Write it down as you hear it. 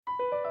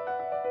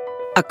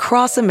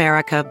Across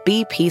America,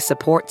 BP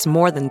supports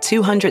more than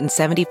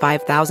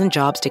 275,000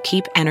 jobs to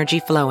keep energy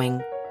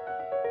flowing.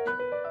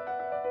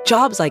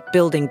 Jobs like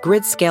building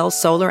grid-scale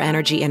solar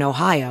energy in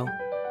Ohio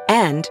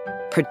and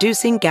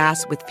producing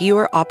gas with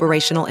fewer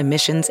operational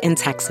emissions in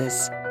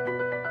Texas.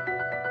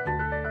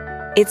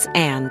 It's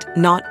and,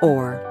 not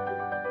or.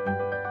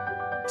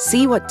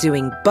 See what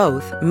doing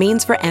both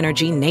means for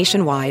energy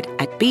nationwide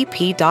at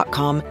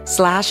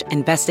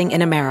bp.com/investing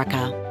in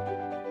America.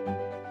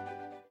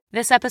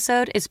 This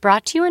episode is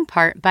brought to you in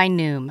part by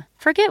Noom.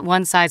 Forget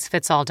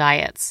one-size-fits-all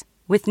diets.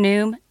 With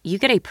Noom, you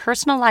get a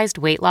personalized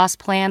weight loss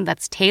plan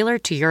that's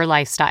tailored to your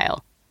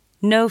lifestyle.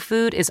 No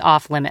food is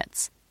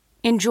off-limits.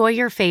 Enjoy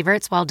your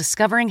favorites while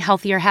discovering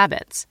healthier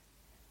habits.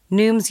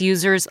 Noom's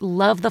users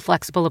love the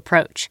flexible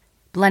approach,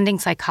 blending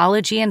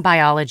psychology and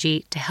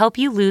biology to help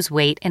you lose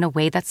weight in a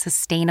way that's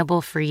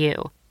sustainable for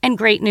you. And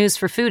great news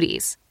for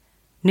foodies.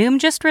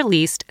 Noom just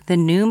released the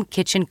Noom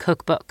Kitchen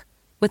Cookbook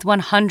with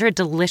 100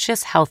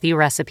 delicious, healthy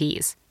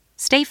recipes.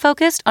 Stay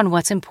focused on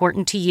what's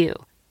important to you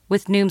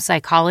with Noom's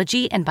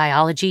psychology and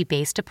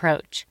biology-based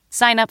approach.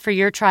 Sign up for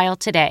your trial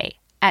today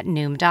at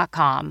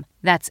Noom.com.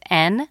 That's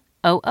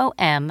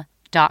NOOM.com.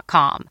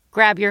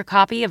 Grab your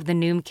copy of the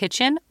Noom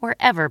Kitchen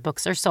wherever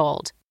books are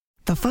sold.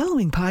 The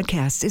following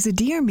podcast is a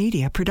Dear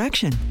Media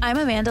production. I'm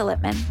Amanda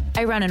Lippman.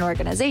 I run an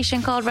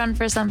organization called Run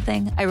for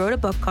Something. I wrote a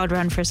book called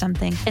Run for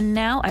Something. And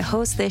now I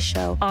host this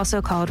show,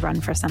 also called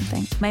Run for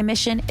Something. My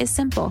mission is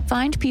simple.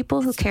 Find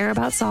people who care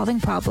about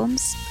solving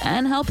problems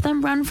and help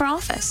them run for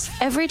office.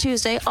 Every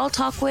Tuesday, I'll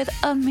talk with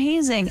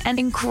amazing and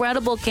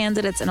incredible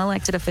candidates and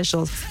elected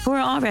officials who are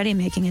already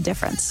making a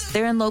difference.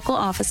 They're in local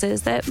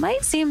offices that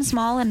might seem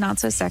small and not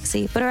so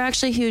sexy, but are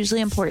actually hugely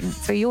important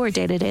for your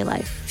day-to-day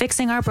life.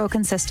 Fixing our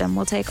broken system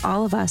will take all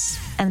of us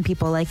and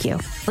people like you.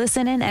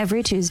 Listen in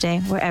every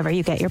Tuesday wherever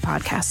you get your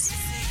podcasts.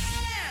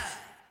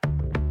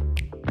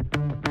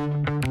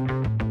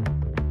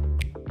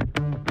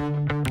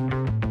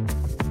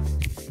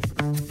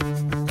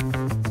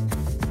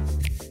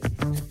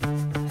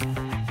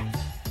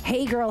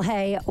 Hey girl,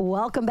 hey,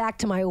 welcome back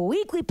to my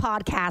weekly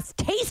podcast,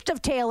 Taste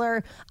of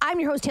Taylor. I'm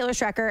your host, Taylor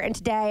Strecker, and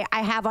today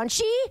I have on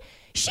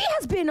she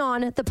has been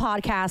on the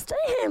podcast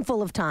a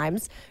handful of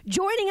times,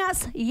 joining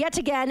us yet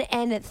again,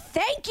 and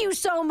thank you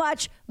so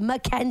much,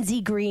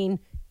 MacKenzie Green.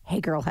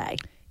 Hey girl, hey.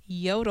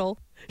 Yodel.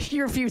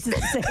 She refuses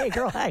to say hey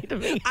girl, hey to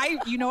me.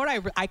 You know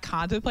what I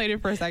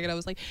contemplated for a second. I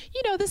was like,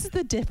 this is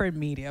the different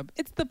medium.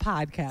 It's the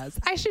podcast.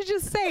 I should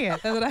just say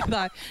it. And then I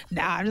thought,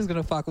 I'm just going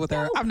to fuck with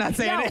her. I'm not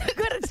saying it.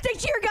 Good. Stick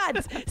to your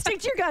guns. Stick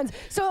to your guns.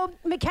 So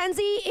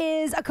MacKenzie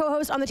is a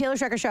co-host on the Taylor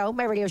Strecker Show,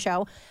 my radio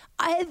show,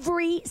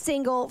 every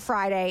single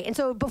Friday. And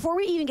so before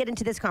we even get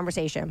into this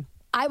conversation,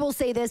 I will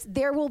say this.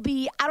 There will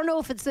be, I don't know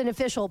if it's an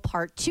official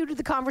part 2 to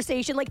the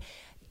conversation.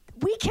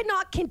 We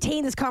cannot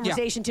contain this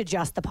conversation to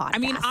just the podcast. I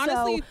mean,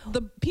 honestly,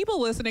 the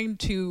people listening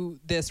to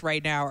this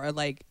right now are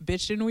like,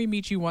 bitch, didn't we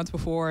meet you once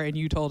before and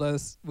you told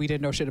us we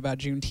didn't know shit about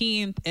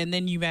Juneteenth, and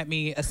then you met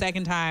me a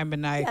second time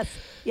and I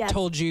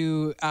told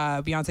you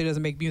Beyonce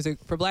doesn't make music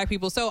for black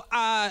people. So,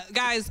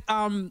 guys,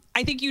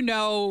 I think you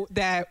know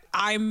that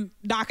I'm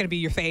not going to be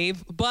your fave,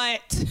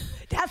 but...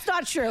 That's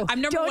not true. I'm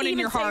number one in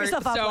your heart. So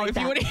like if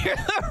you want to hear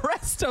the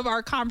rest of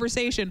our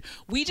conversation,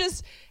 we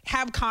just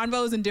have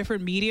convos in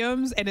different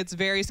mediums and it's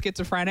very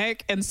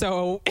schizophrenic. And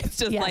so it's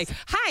just like,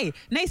 hi,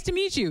 nice to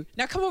meet you.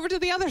 Now come over to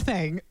the other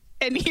thing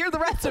and hear the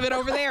rest of it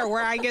over there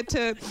where I get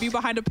to be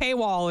behind a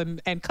paywall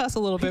and cuss a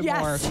little bit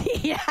more.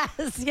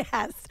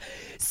 Yes.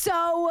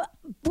 So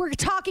we're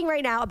talking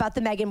right now about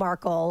the Meghan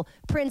Markle,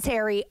 Prince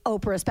Harry,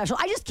 Oprah special.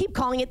 I just keep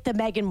calling it the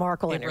Meghan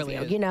Markle interview,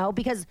 really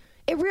because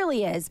it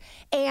really is.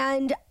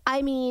 And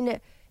I mean,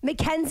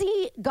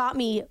 MacKenzie got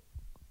me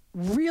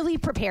really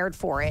prepared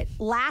for it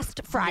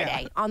last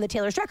Friday on the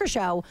Taylor Strecker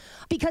Show,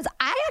 because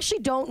I actually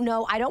don't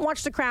know. I don't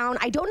watch The Crown.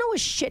 I don't know a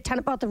shit ton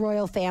about the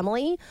royal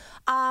family.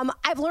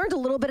 I've learned a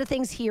little bit of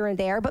things here and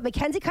there, but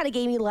MacKenzie kind of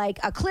gave me like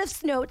a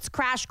Cliff's Notes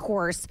crash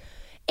course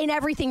in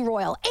everything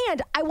royal.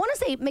 And I want to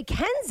say,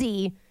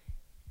 MacKenzie,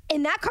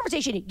 in that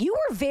conversation, you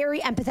were very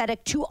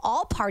empathetic to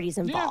all parties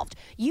involved.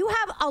 Yeah. You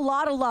have a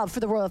lot of love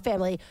for the royal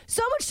family.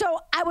 So much so,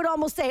 I would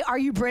almost say, are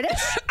you British?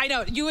 I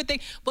know. You would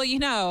think,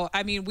 well,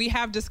 I mean, we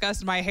have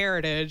discussed my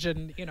heritage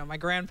and, my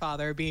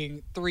grandfather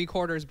being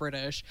 3/4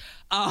 British.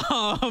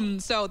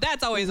 So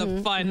that's always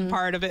a fun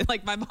part of it.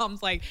 Like, my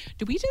mom's like,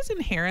 do we just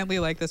inherently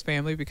like this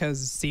family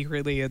because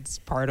secretly it's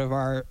part of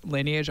our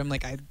lineage? I'm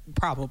like, I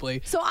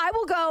probably. So I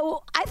will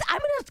go, I'm going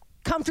to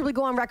comfortably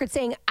go on record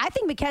saying I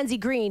think MacKenzie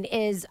Green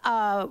is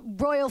a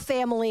royal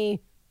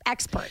family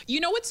expert.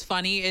 You know what's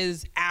funny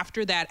is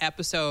after that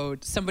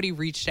episode, somebody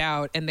reached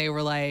out and they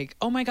were like,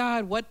 oh my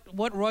God, what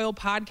royal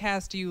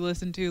podcast do you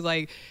listen to?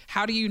 Like,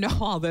 how do you know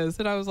all this?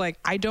 And I was like,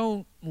 I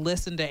don't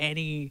listen to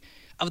any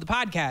of the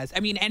podcast.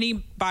 I mean,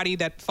 anybody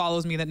that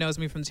follows me, that knows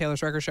me from the Taylor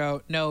Strecker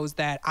Show, knows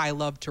that I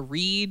love to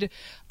read.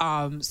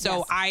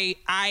 So yes. I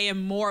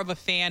am more of a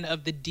fan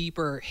of the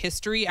deeper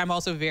history. I'm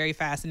also very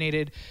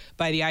fascinated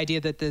by the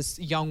idea that this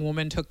young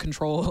woman took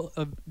control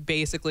of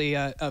basically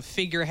a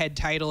figurehead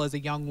title as a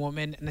young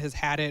woman and has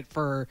had it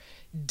for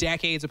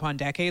decades upon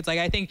decades. Like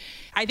I think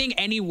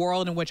any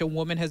world in which a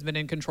woman has been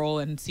in control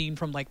and seen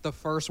from like the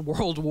First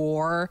World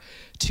War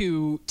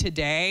to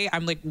today,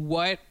 I'm like,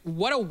 what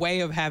a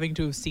way of having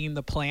to have seen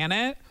the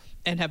planet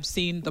and have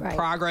seen the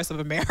progress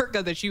of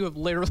America, that you have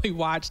literally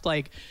watched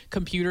like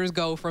computers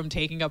go from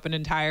taking up an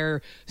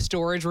entire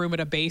storage room in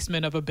a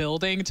basement of a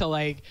building to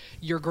like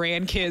your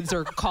grandkids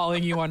are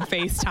calling you on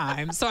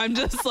FaceTime. So I'm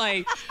just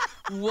like,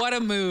 what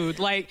a mood.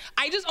 Like,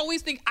 I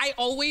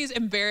always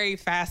am very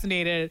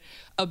fascinated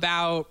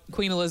about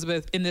Queen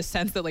Elizabeth in the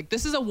sense that like,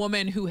 this is a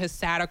woman who has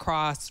sat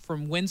across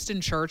from Winston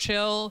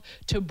Churchill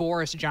to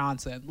Boris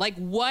Johnson. Like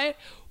what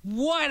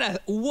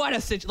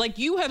a situation. Like,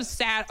 you have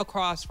sat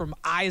across from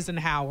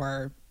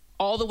Eisenhower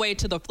all the way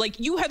to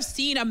you have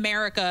seen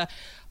America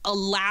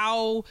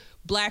allow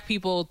Black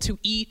people to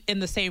eat in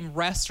the same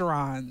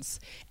restaurants.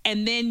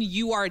 And then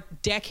you are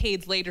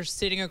decades later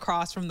sitting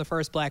across from the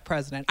first Black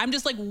president. I'm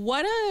just like,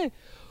 what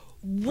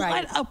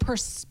a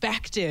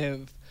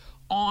perspective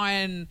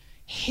on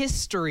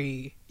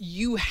history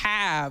you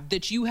have,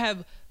 that you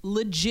have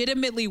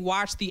legitimately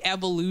watched the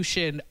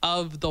evolution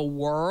of the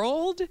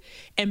world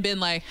and been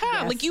like,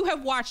 yes. Like you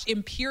have watched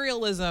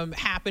imperialism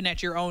happen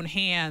at your own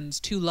hands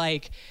to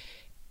like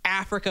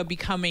Africa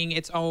becoming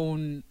its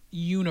own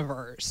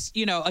universe,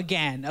 you know,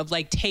 again, of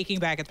like taking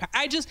back its power.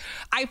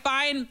 I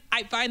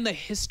find the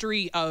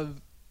history of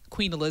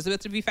Queen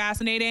Elizabeth to be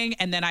fascinating.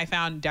 And then I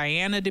found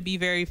Diana to be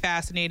very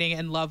fascinating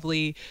and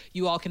lovely.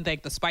 You all can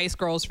thank the Spice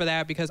Girls for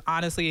that, because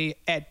honestly,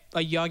 at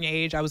a young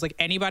age, I was like,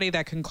 anybody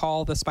that can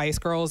call the Spice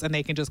Girls and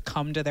they can just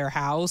come to their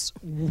house,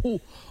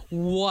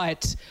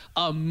 what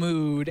a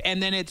mood.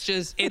 And then it's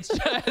just and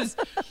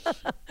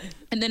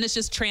then it's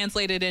just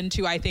translated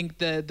into, I think,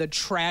 the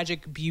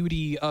tragic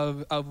beauty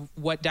of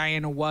what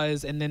Diana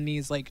was, and then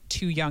these like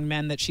two young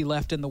men that she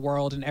left in the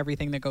world and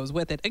everything that goes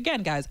with it.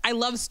 Again, guys, I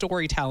love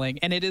storytelling,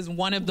 and it is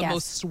one of the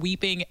most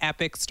sweeping,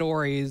 epic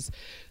stories,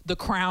 The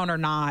Crown or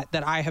not,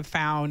 that I have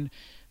found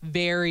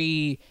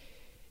very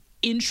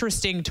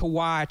interesting to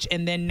watch.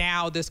 And then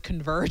now this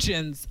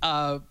convergence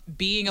of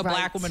being a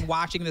Black woman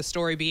watching this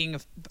story, being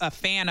a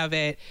fan of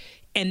it,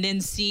 and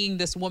then seeing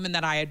this woman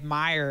that I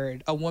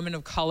admired, a woman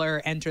of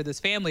color, enter this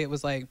family. It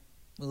was like,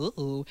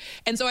 ooh.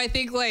 And so I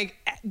think like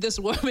this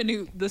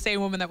woman the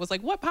same woman that was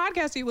like, what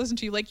podcast do you listen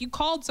to? Like, you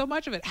called so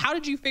much of it. How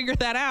did you figure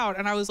that out?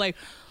 And I was like,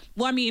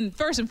 well, I mean,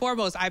 first and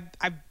foremost, I've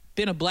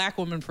been a Black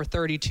woman for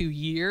 32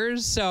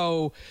 years.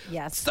 So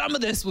some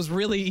of this was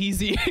really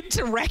easy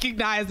to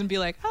recognize and be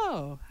like,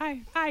 oh,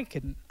 I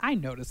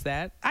noticed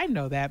that. I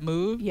know that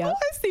move. Yep. Oh,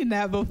 I've seen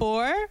that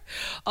before.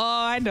 Oh,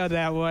 I know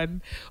that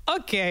one.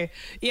 Okay.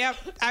 Yep.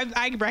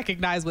 I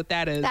recognize what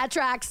that is. That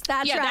tracks.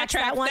 That tracks.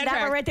 That one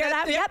right there.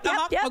 Yep.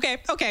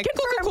 Okay.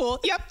 Cool.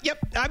 Yep.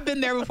 I've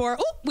been there before.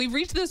 Oh, we've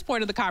reached this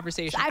point of the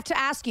conversation. I have to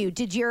ask you,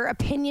 did your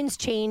opinions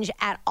change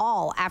at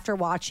all after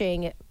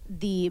watching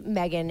the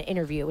Meghan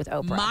interview with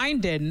Oprah? Mine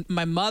didn't.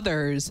 My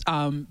mother's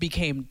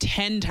became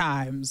 10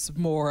 times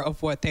more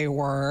of what they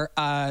were.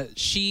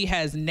 She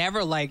has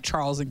never liked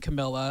Charles and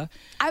Camilla.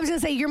 I was going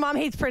to say, your mom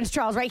hates Prince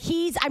Charles, right?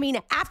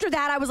 After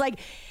that, I was like,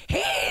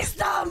 he's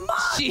the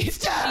monster. She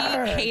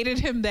hated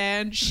him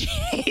then. She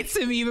hates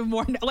him even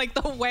more now. Like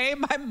the way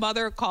my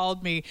mother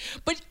called me.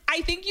 But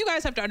I think you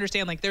guys have to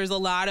understand, like, there's a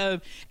lot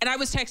of, and I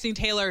was texting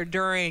Taylor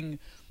during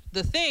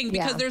the thing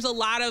because there's a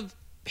lot of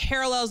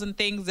parallels and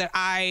things that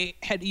I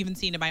had even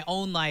seen in my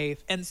own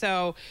life. And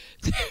so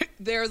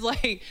there's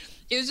like,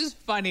 it was just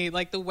funny,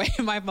 like the way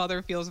my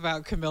mother feels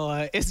about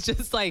Camilla is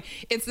just like,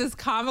 it's this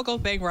comical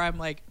thing where I'm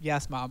like,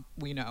 yes, Mom,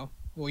 we know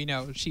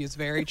she is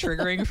very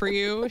triggering for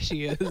you.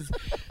 She is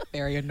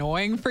very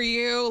annoying for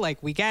you.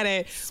 Like, we get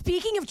it.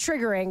 Speaking of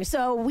triggering,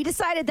 so we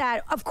decided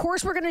that, of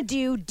course, we're going to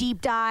do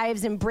deep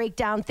dives and break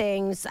down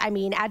things, I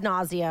mean, ad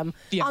nauseum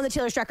on the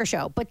Taylor Strecker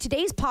Show. But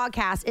today's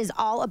podcast is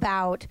all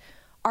about,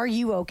 are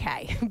you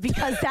okay?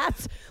 Because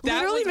that's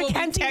literally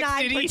MacKenzie and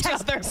I were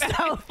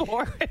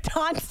texting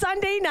on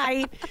Sunday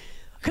night,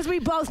 because we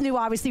both knew,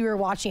 obviously, we were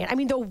watching it. I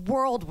mean, the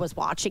world was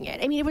watching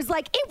it. I mean,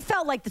 it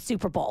felt like the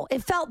Super Bowl.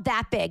 It felt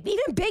that big,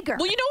 even bigger.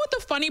 Well, you know what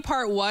the funny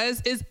part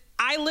is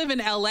I live in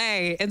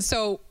LA, and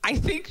so I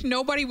think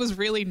nobody was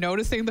really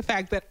noticing the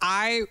fact that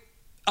I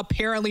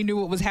apparently knew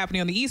what was happening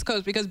on the East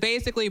Coast, because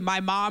basically my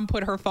mom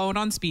put her phone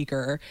on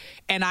speaker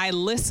and I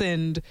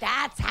listened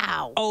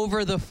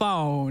over the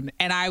phone,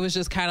 and I was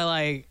just kind of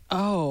like,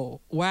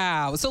 Oh,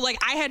 wow. So like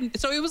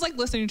it was like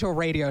listening to a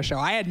radio show.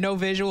 I had no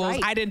visuals.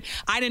 Right. I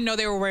didn't know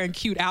they were wearing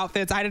cute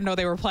outfits. I didn't know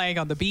they were playing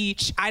on the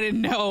beach. I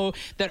didn't know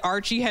that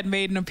Archie had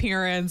made an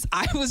appearance.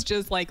 I was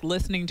just like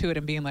listening to it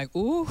and being like,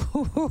 ooh,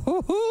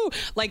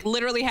 like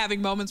literally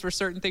having moments where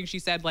certain things she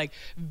said, like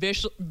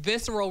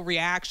visceral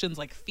reactions,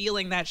 like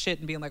feeling that shit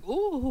and being like,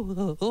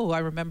 ooh, I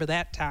remember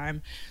that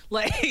time.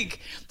 Like,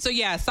 so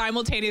yeah,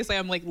 simultaneously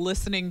I'm like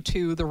listening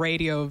to the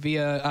radio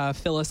via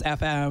Phyllis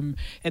FM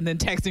and then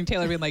texting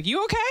Taylor being like,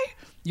 you okay?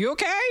 You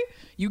okay?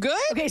 You good?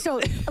 Okay,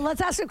 so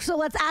let's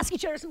ask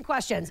each other some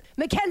questions.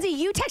 MacKenzie,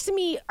 you texted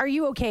me, are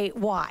you okay?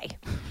 Why?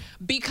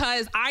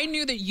 Because I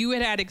knew that you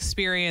had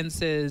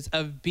experiences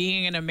of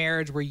being in a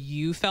marriage where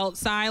you felt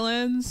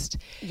silenced.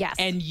 Yes.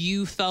 And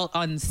you felt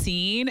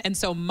unseen. And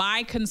so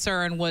my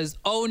concern was,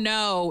 oh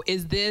no,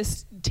 is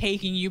this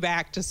taking you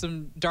back to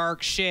some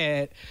dark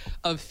shit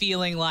of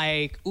feeling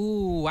like,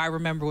 ooh, I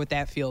remember what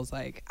that feels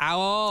like.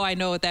 Oh, I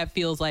know what that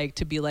feels like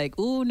to be like,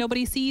 ooh,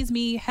 nobody sees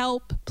me.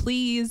 Help,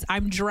 please.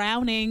 I'm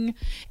drowning.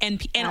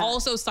 And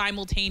also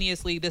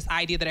simultaneously this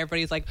idea that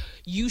everybody's like,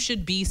 you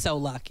should be so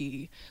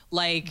lucky.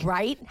 Like,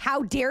 right?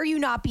 How dare you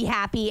not be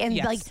happy? And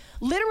like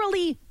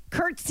literally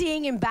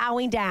curtsying and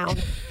bowing down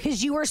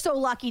because you were so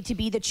lucky to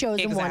be the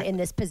chosen one in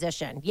this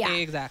position. Yeah,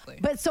 exactly.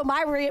 But so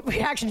my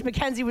reaction to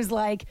MacKenzie was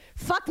like,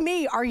 fuck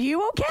me, are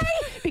you okay?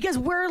 Because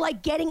we're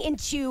like getting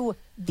into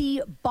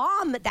the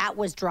bomb that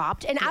was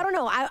dropped. And I don't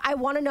know, I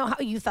want to know how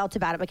you felt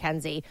about it,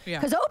 MacKenzie.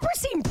 Because Oprah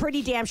seemed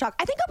pretty damn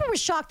shocked. I think Oprah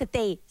was shocked that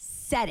they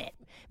said it.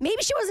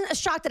 Maybe she wasn't as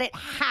shocked that it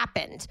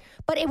happened,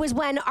 but it was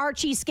when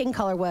Archie's skin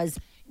color was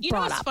You know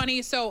what's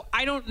funny? So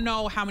I don't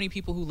know how many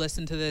people who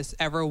listen to this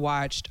ever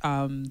watched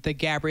the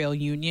Gabrielle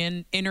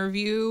Union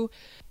interview.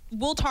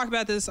 We'll talk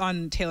about this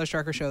on Taylor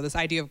Strecker Show, this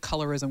idea of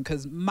colorism,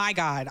 because my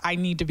God, I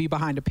need to be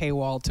behind a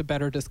paywall to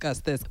better discuss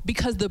this.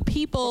 Because the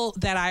people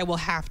that I will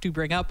have to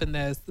bring up in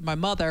this, my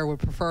mother would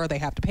prefer they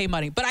have to pay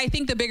money. But I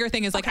think the bigger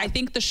thing is I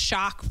think the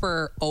shock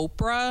for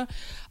Oprah,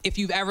 if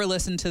you've ever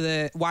listened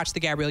to watch the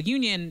Gabrielle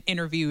Union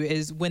interview,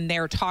 is when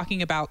they're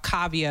talking about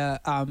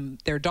Kavya,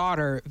 their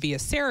daughter, via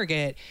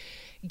surrogate.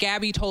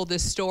 Gabby told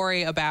this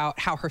story about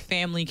how her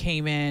family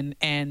came in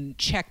and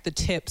checked the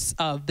tips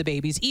of the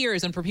baby's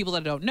ears. And for people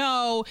that don't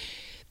know,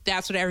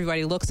 that's what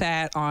everybody looks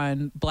at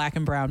on black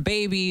and brown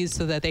babies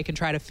so that they can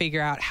try to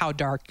figure out how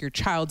dark your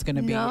child's going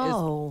to be.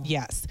 No.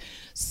 Yes.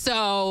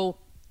 So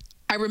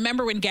I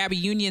remember when Gabby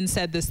Union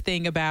said this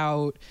thing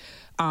about,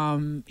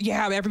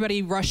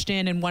 everybody rushed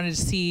in and wanted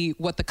to see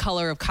what the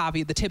color of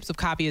Kavya, the tips of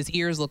Kavya's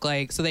ears look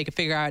like so they could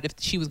figure out if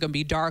she was going to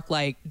be dark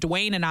like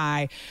Dwayne and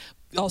I.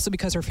 Also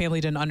because her family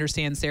didn't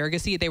understand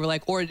surrogacy, they were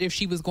like, or if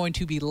she was going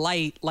to be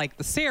light like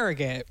the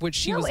surrogate, which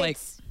she was like,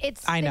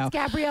 I know. It's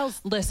Gabrielle's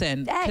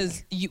Listen,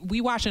 because we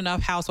watch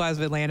enough Housewives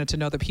of Atlanta to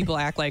know that people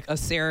act like a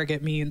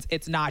surrogate means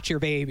it's not your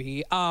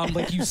baby,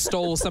 like you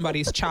stole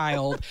somebody's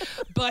child.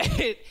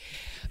 But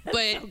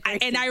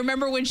and I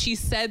remember when she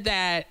said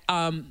that,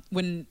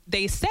 when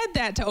they said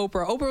that to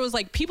Oprah was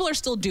like, people are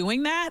still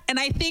doing that, and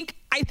I think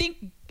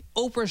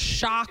Oprah's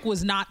shock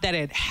was not that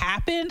it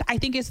happened. I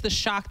think it's the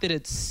shock that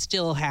it's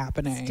still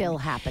happening.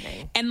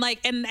 And like,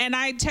 and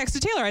I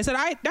texted Taylor. I said,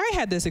 I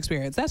had this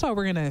experience. That's why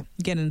we're going to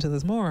get into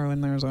this more when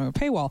there's a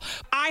paywall.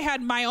 I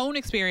had my own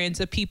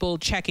experience of people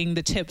checking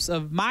the tips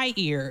of my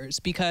ears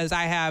because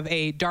I have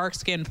a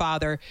dark-skinned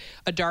father,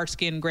 a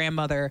dark-skinned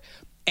grandmother,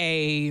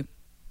 a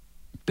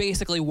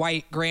basically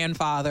white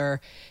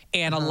grandfather,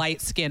 and a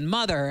light-skinned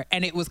mother.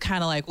 And it was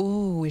kind of like,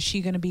 ooh, is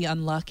she going to be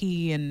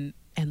unlucky and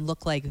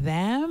look like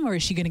them, or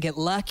is she going to get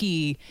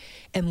lucky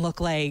and look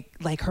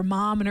like her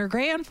mom and her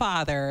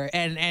grandfather?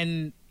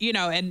 And you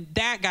know, and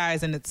that,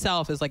 guys, in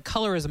itself is like,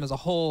 colorism is a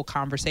whole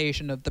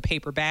conversation of the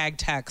paper bag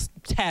test,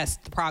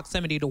 the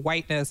proximity to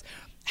whiteness,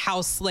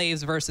 house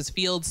slaves versus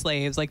field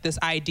slaves, like this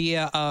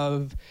idea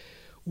of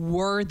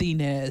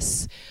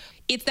worthiness.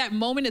 It's that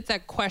moment, it's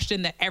that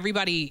question that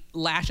everybody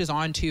lashes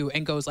onto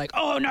and goes like,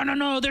 oh,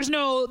 no, there's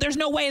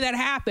no way that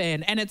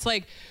happened. And it's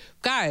like,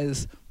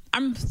 guys,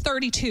 I'm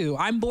 32.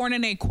 I'm born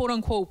in a quote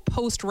unquote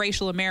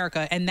post-racial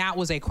America. And that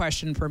was a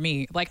question for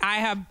me. Like, I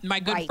have my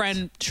good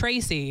friend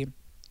Tracy,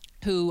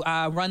 who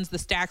runs the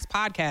Stacks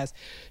podcast.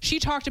 She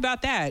talked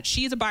about that.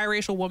 She's a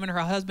biracial woman. Her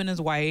husband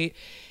is white.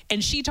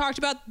 And she talked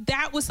about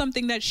that was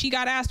something that she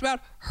got asked about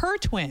her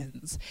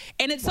twins.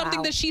 And it's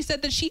something that she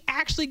said that she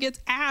actually gets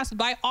asked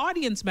by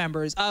audience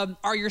members.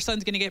 Are your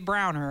sons going to get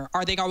browner?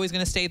 Are they always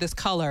going to stay this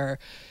color?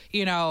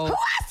 You know, who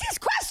asked these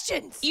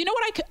questions? You know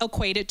what I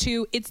equate it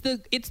to?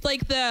 It's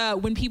like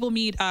when people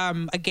meet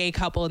a gay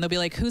couple and they'll be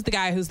like, who's the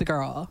guy? Who's the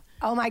girl?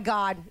 Oh my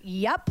God.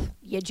 Yep.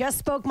 You just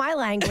spoke my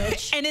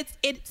language. And it's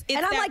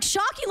and I'm like,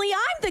 shockingly,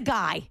 I'm the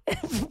guy.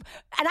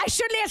 And I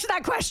shouldn't answer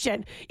that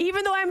question,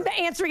 even though I'm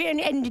answering it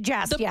in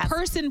jest. The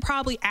person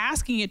probably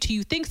asking it to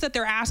you thinks that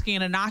they're asking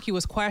an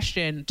innocuous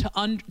question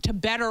to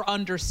better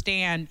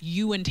understand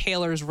you and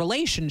Taylor's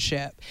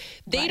relationship.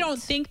 They don't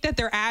think that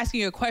they're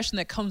asking a question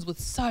that comes with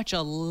such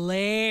a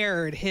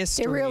layered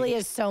history. There really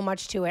is so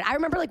much to it. I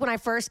remember like when I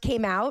first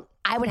came out,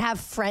 I would have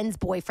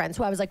boyfriends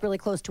who I was like really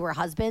close to, her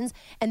husbands,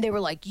 and they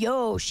were like,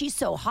 yo, she's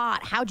so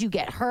hot. How'd you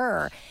get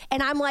her?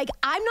 And I'm like,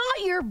 I'm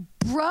not your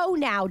bro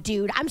now,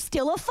 dude. I'm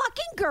still a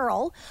fucking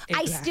girl.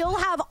 Exactly. I still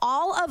have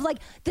all of like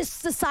the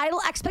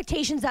societal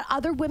expectations that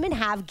other women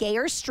have, gay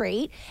or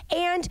straight.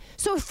 And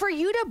so for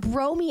you to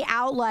bro me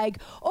out like,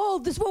 oh,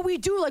 this is what we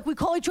do. Like we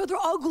call each other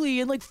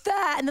ugly and like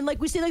fat. And then like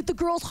we say like the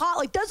girl's hot.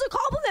 Like that's a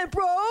compliment,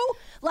 bro.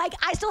 Like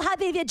I still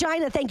have a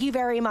vagina. Thank you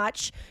very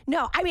much.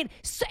 No, I mean,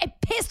 it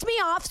pissed me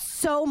off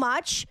so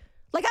much.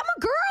 Like I'm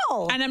a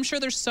girl. And I'm sure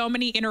there's so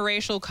many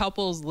interracial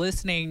couples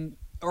listening,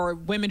 or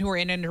women who are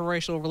in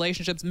interracial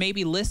relationships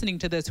maybe listening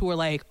to this, who are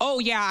like, oh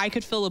yeah, I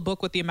could fill a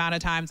book with the amount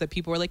of times that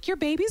people are like, your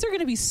babies are going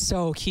to be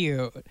so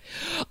cute.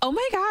 Oh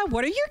my God,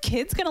 what are your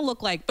kids going to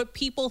look like? But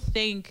people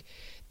think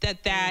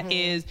that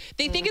is,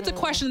 they think it's a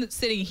question that's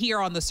sitting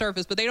here on the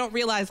surface, but they don't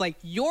realize like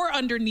you're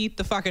underneath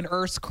the fucking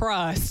Earth's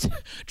crust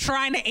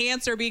trying to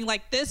answer, being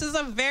like, this is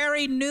a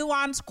very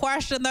nuanced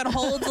question that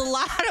holds a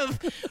lot of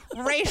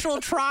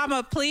racial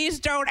trauma. Please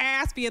don't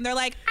ask me. And they're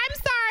like, I'm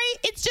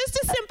sorry, it's just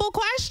a simple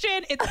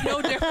question. It's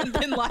no different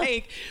than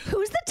like,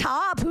 who's the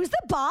top? Who's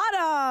the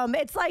bottom?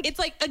 It's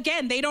like,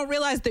 again, they don't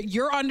realize that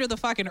you're under the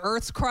fucking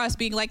Earth's crust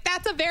being like,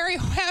 that's a very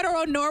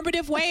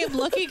heteronormative way of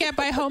looking at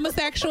my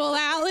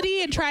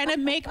homosexuality and trying to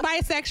make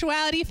my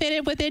sexuality fit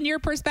in within your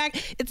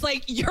perspective. It's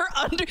like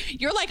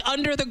you're like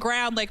under the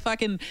ground, like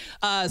fucking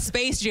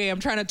Space Jam,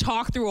 trying to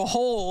talk through a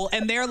hole,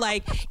 and they're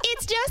like,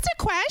 it's just a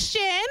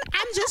question.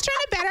 I'm just trying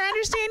to better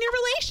understand your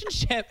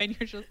relationship, and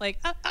you're just like,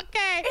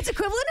 okay. It's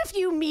equivalent if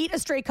you meet a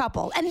straight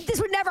couple, and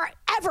this would never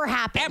ever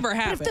happen. Ever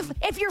happen.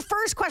 If your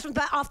first question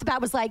off the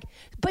bat was like,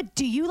 but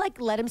do you like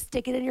let him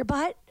stick it in your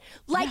butt?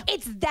 Like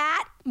it's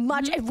that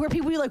much, where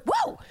people be like,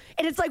 whoa,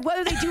 and it's like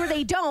whether they do or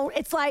they don't.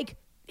 It's like.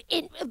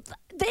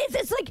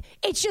 It's like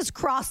it's just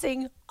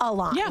crossing a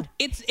line. Yeah,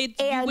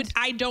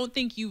 I don't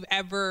think you've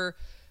ever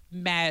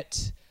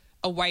met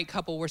a white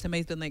couple where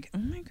somebody's been like, oh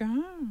my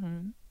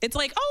God. It's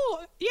like,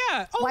 oh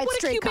yeah, oh white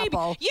what a cute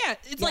couple. Baby. Yeah,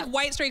 it's like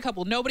white straight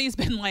couple. Nobody's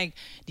been like,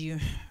 I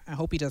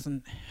hope he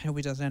doesn't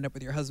end up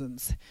with your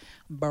husband's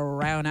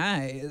brown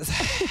eyes.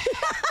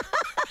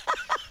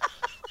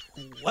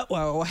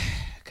 Whoa.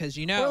 Because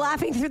we're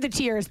laughing through the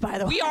tears, by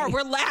the way.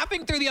 We're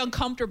laughing through the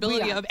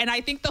uncomfortability of, and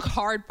I think the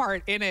hard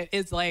part in it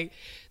is like,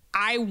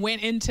 I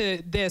went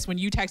into this when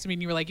you texted me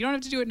and you were like, you don't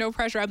have to do it, no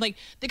pressure. I'm like,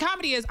 the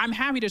comedy is, I'm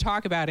happy to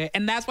talk about it.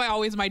 And that's why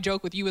always my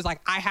joke with you is like,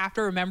 I have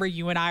to remember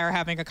you and I are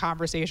having a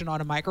conversation on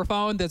a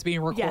microphone that's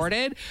being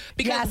recorded,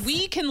 because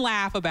we can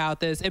laugh about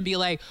this and be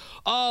like,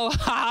 oh,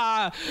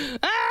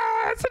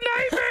 it's a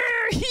nightmare.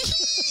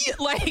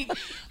 Like,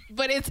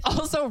 but it's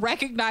also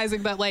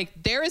recognizing that like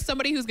there is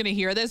somebody who's going to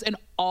hear this and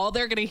all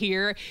they're going to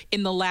hear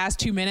in the last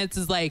 2 minutes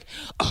is like,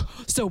 oh,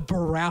 so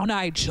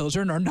brown-eyed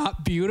children are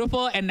not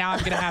beautiful. And now I'm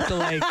going to have to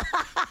like,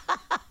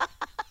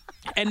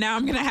 and now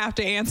I'm going to have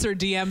to answer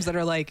DMs that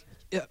are like,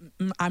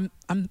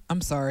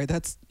 I'm sorry,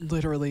 that's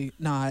literally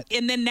not.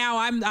 And then now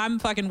I'm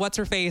fucking what's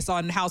her face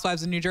on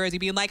Housewives of New Jersey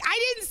being like,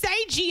 I didn't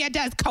say Gia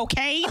does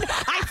cocaine.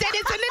 I said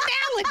it's an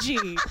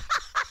analogy.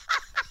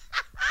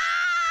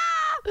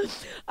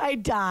 I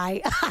die.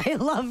 I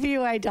love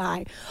you. I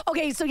die.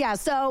 Okay,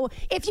 so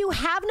if you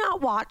have not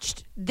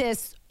watched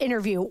this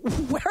interview,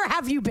 where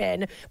have you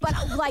been? But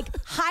like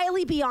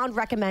highly beyond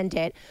recommend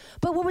it.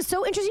 But what was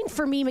so interesting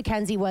for me,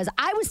 MacKenzie, was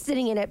I was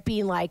sitting in it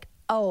being like,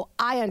 oh,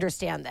 I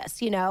understand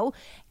this, you know?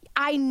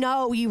 I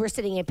know you were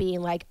sitting in it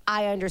being like,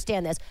 I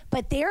understand this.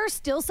 But there are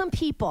still some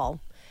people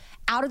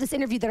out of this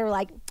interview that are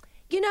like,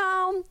 you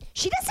know,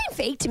 she does seem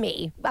fake to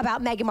me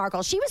about Meghan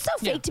Markle. She was so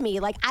fake to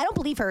me. Like, I don't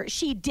believe her.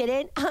 She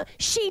didn't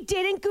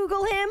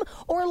Google him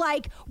or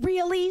like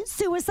really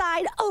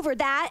suicide over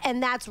that.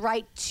 And that's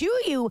right to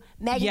you,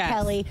 Megyn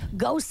Kelly.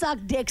 Go suck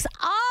dicks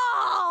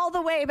all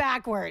the way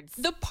backwards.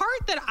 The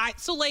part that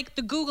so like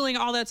the Googling,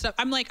 all that stuff,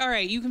 I'm like, all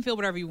right, you can feel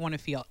whatever you want to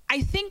feel.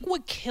 I think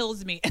what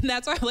kills me, and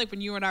that's why like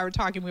when you and I were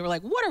talking, we were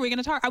like, what are we going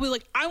to talk? I was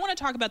like, I want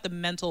to talk about the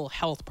mental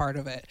health part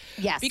of it.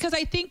 Yes. Because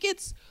I think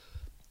it's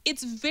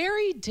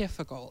very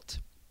difficult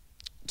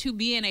to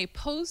be in a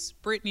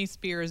post-Britney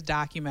Spears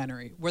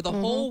documentary where the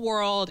whole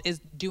world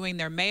is doing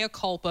their mea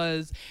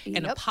culpas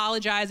and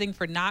apologizing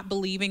for not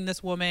believing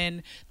this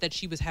woman, that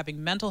she was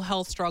having mental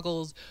health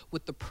struggles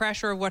with the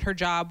pressure of what her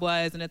job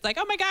was. And it's like,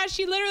 oh my God,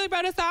 she literally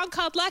wrote a song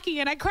called Lucky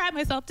and I cried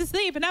myself to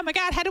sleep. And oh my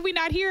God, how did we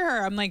not hear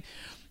her? I'm like,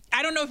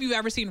 I don't know if you've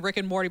ever seen Rick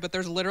and Morty, but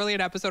there's literally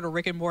an episode of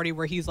Rick and Morty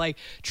where he's like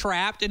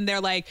trapped and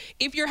they're like,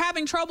 if you're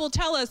having trouble,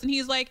 tell us. And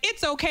he's like,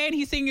 it's okay. And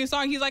he's singing a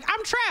song. He's like,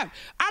 I'm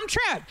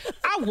trapped.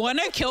 I want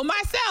to kill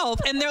myself.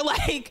 And they're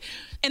like,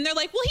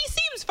 well, he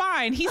seems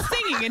fine. He's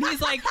singing. And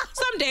he's like,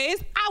 some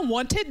days I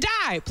want to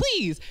die.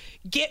 Please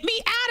get me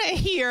out of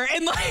here.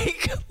 And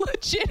like,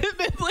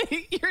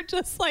 legitimately, you're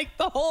just like,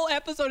 the whole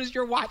episode is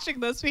you're watching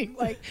this being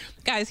like,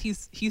 guys,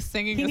 he's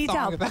singing a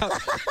song about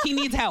he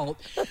needs help.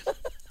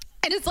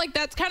 And it's like,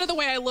 that's kind of the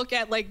way I look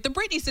at like the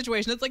Britney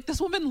situation. It's like this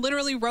woman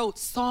literally wrote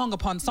song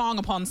upon song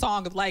upon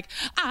song of like,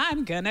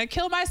 I'm gonna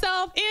kill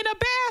myself in a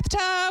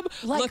bathtub.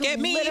 Like, look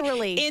at me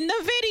literally in the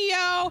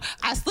video.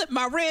 I slipped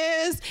my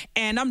wrist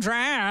and I'm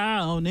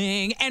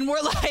drowning. And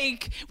we're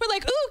like,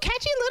 ooh,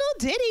 catchy little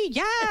ditty.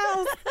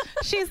 Yes.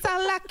 She's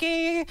so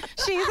lucky.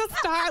 She's a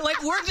star.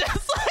 Like, we're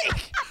just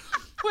like,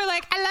 we're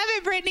like, I love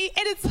it, Britney.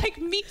 And it's like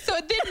me. So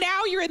then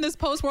now you're in this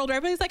post-world where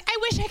everybody's like, I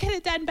wish I could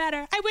have done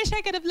better. I wish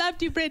I could have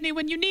loved you, Britney,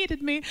 when you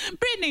needed me.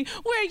 Britney,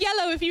 wear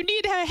yellow if you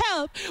need her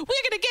help. We're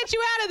going to get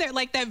you out of there.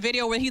 Like that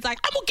video where he's like,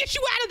 I'm going to get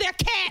you out of there,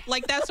 cat.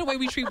 Like that's the way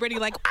we treat Britney.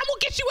 Like, I'm going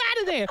to get you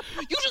out of there.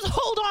 You just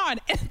hold on.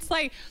 And it's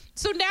like,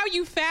 so now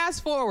you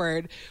fast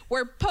forward,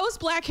 we're post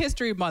Black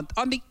History Month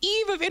on the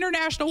eve of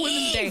International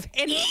Women's Day.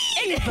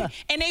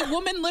 And a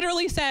woman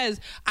literally says,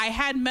 I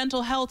had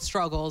mental health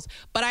struggles,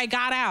 but I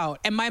got out.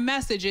 And my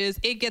message is,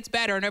 it gets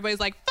better. And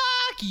everybody's like,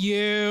 fuck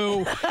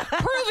you.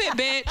 Prove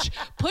it, bitch.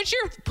 Put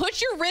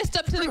your wrist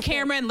up to the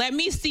camera and let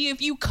me see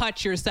if you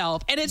cut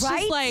yourself. And it's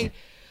just like,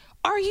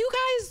 are you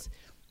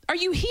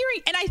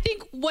hearing? And I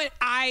think what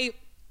I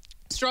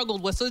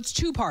struggled with, so it's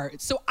two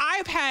parts. So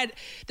I've had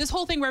this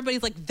whole thing where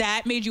everybody's like,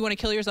 that made you want to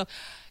kill yourself.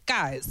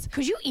 Guys,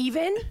 could you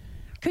even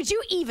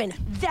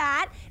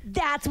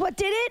that's what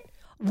did it?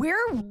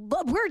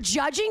 We're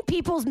judging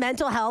people's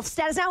mental health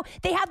status now.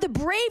 They have the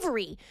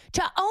bravery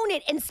to own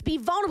it and be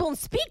vulnerable and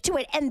speak to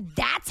it, and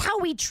that's how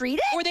we treat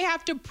it? Or they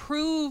have to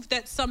prove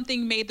that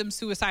something made them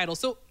suicidal.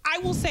 So I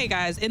will say,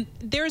 guys, and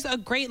there's a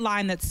great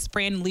line that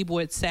Fran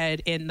Lebowitz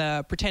said in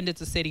the Pretend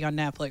It's a City on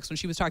Netflix when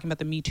she was talking about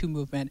the Me Too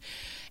movement.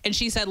 And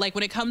she said, like,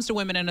 when it comes to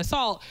women in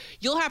assault,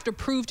 you'll have to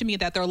prove to me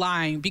that they're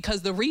lying,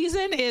 because the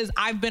reason is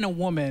I've been a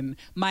woman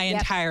my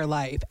entire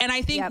life. And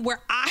I think where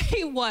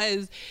I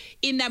was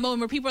in that moment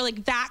where people are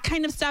like, that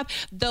kind of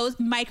stuff, those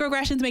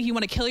microaggressions make you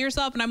want to kill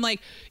yourself. And I'm like,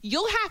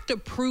 you'll have to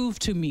prove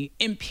to me,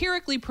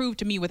 empirically prove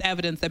to me with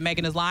evidence that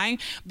Meghan is lying,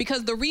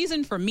 because the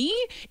reason for me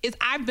is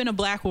I've been a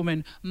Black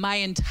woman my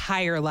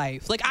entire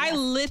life. Like, I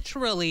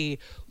literally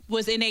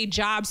was in a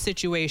job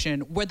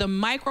situation where the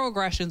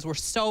microaggressions were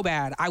so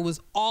bad, I was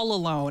all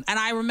alone. And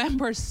I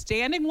remember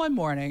standing one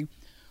morning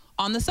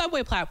on the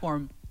subway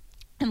platform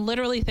and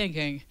literally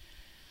thinking,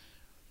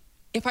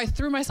 if I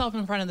threw myself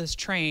in front of this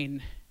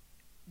train,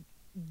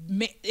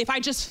 if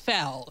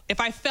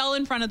I fell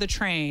in front of the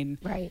train,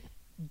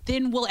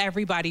 then will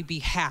everybody be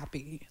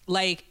happy?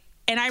 Like,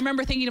 and I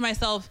remember thinking to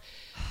myself,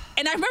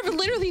 and I remember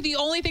literally the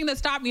only thing that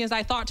stopped me is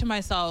I thought to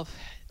myself,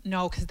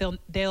 no, because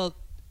they'll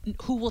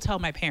who will tell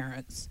my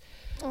parents?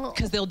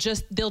 Because they'll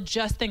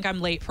just think I'm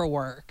late for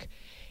work,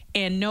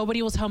 and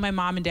nobody will tell my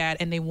mom and dad,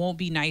 and they won't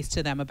be nice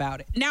to them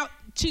about it. Now,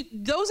 to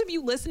those of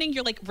you listening,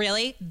 you're like,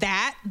 really?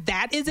 That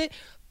is it?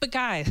 But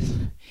guys,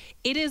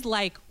 it is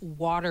like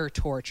water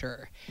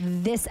torture.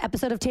 This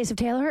episode of Taste of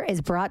Taylor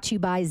is brought to you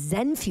by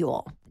Zen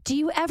Fuel. Do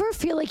you ever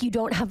feel like you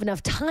don't have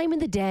enough time in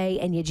the day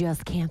and you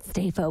just can't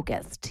stay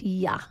focused?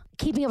 Yeah.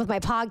 Keeping up with my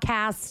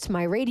podcast,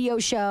 my radio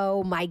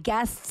show, my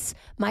guests,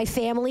 my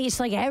family. It's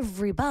like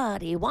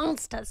everybody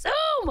wants to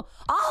Zoom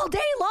all day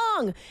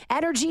long.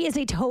 Energy is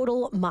a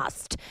total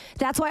must.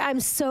 That's why I'm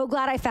so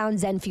glad I found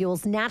Zen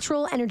Fuel's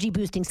natural energy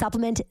boosting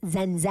supplement,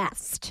 Zen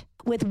Zest.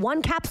 With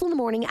one capsule in the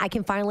morning, I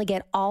can finally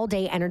get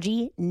all-day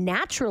energy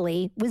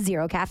naturally with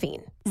zero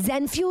caffeine.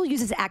 Zen Fuel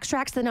uses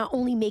extracts that not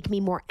only make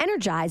me more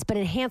energized, but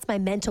enhance my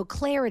mental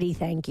clarity,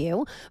 thank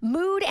you,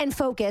 mood and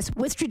focus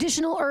with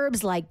traditional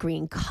herbs like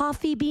green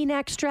coffee bean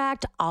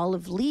extract,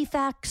 olive leaf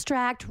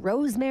extract,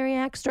 rosemary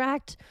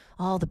extract,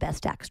 all the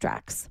best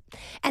extracts.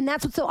 And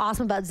that's what's so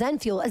awesome about Zen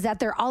Fuel is that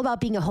they're all about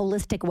being a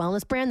holistic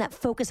wellness brand that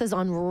focuses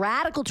on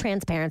radical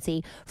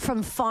transparency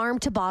from farm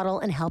to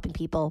bottle and helping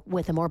people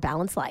with a more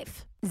balanced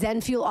life.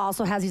 Zen Fuel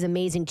also has these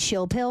amazing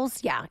chill pills.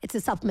 Yeah, it's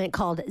a supplement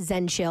called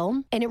Zen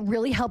Chill, and it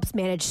really helps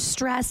manage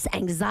stress,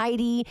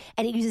 anxiety,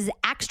 and it uses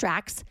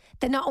extracts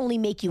that not only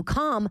make you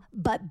calm,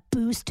 but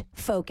boost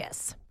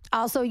focus.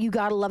 Also, you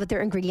gotta love it. Their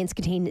ingredients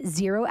contain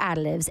zero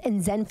additives,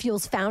 and Zen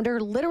Fuel's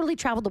founder literally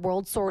traveled the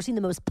world sourcing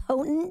the most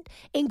potent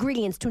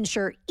ingredients to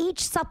ensure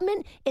each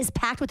supplement is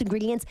packed with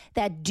ingredients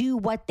that do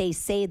what they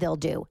say they'll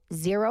do.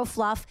 Zero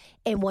fluff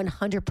and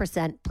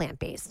 100%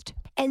 plant-based.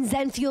 And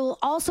Zen Fuel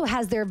also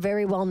has their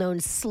very well-known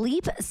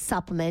sleep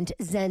supplement,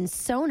 Zen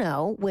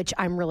Sono, which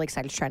I'm really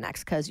excited to try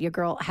next because your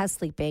girl has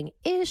sleeping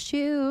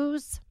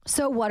issues.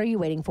 So what are you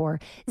waiting for?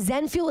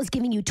 Zen Fuel is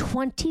giving you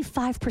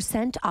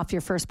 25% off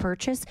your first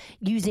purchase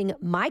using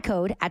my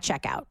code at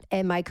checkout.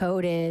 And my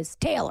code is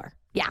Taylor.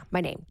 Yeah,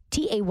 my name.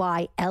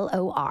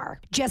 Taylor.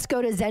 Just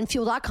go to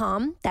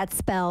zenfuel.com. That's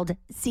spelled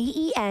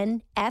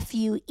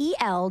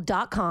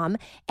CENFUEL.com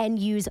and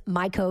use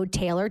my code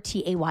Taylor,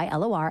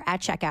 Taylor, at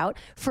checkout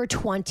for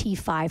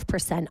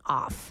 25%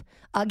 off.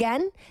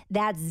 Again,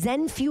 that's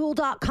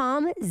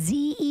zenfuel.com,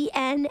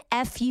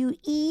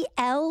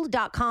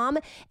 ZENFUEL.com,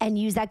 and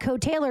use that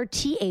code Taylor,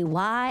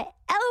 Taylor,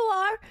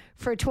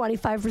 for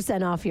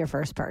 25% off your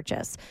first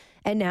purchase.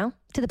 And now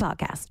to the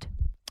podcast.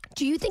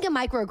 Do you think a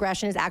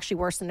microaggression is actually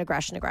worse than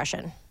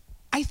aggression?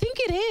 I think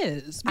it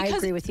is. I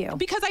agree with you.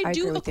 Because I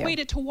do equate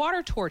it to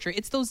water torture.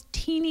 It's those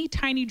teeny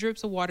tiny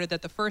drips of water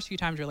that the first few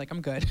times you're like,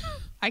 I'm good.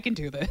 I can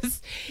do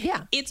this.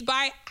 Yeah. It's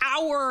by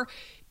hour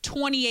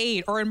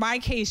 28, or in my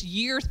case,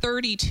 year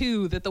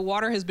 32, that the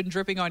water has been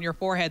dripping on your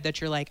forehead that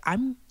you're like,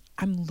 I'm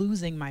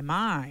losing my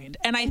mind.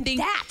 And I think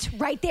that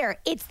right there,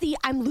 it's the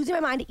I'm losing my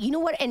mind. You know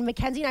what? And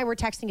MacKenzie and I were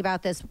texting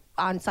about this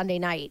on Sunday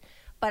night.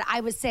 But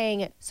I was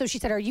saying, so she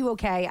said, are you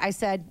okay? I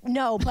said,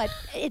 no, but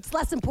it's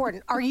less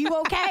important. Are you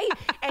okay?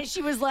 And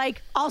she was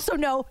like, also,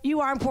 no, you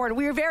are important.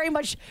 We were very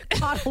much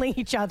coddling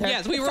each other.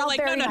 Yes, we were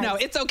like, no,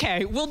 it's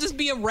okay. We'll just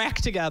be a wreck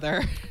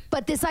together.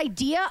 But this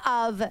idea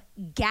of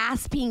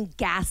being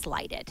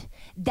gaslighted,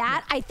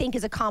 that I think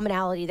is a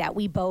commonality that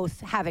we both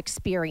have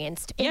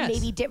experienced in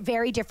maybe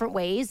very different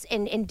ways,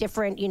 in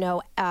different,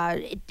 to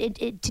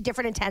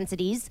different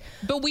intensities.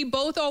 But we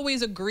both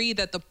always agree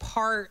that the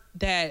part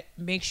that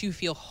makes you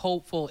feel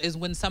hopeful is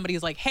when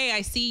somebody's like, hey,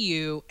 I see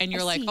you. And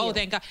you're like, oh,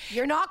 thank God.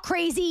 You're not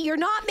crazy. You're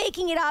not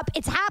making it up.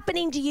 It's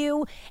happening to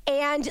you.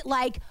 And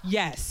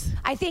yes,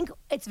 I think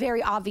it's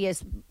very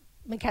obvious,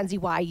 MacKenzie,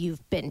 why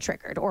you've been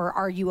triggered, or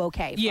are you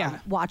okay from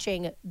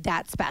watching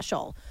that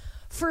special?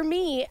 For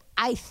me,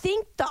 I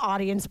think the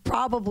audience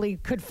probably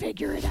could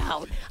figure it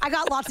out. I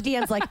got lots of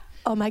DMs like,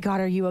 oh my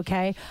God, are you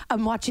okay?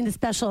 I'm watching the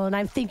special and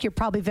I think you're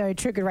probably very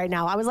triggered right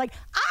now. I was like,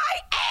 I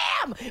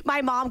am!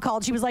 My mom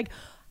called. She was like,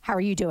 how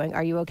are you doing?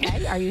 Are you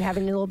okay? Are you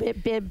having a little bit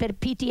of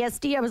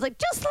PTSD? I was like,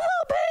 just a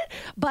little bit.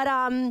 But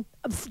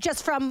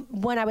just from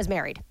when I was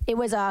married. It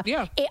was I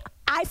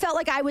felt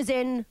like I was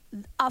in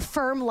a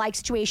firm-like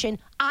situation,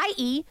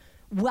 i.e.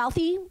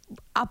 wealthy,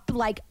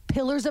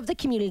 pillars of the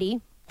community.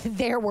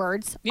 Their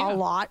words a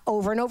lot,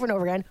 over and over and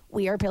over again.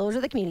 We are pillars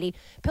of the community.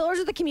 Pillars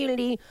of the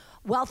community,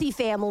 wealthy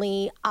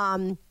family,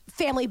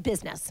 family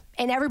business.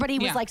 And everybody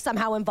was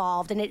somehow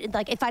involved, and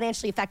it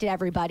financially affected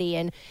everybody,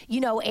 and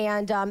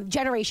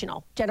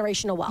generational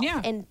wealth.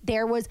 Yeah. And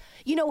there was,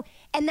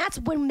 and that's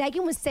when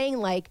Meghan was saying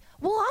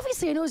well,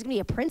 obviously I know it was going to be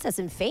a princess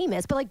and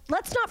famous, but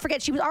let's not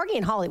forget she was already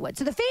in Hollywood.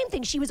 So the fame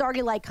thing, she was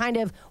already kind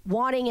of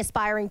wanting,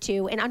 aspiring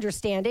to, and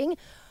understanding.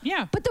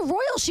 Yeah. But the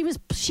royal, she was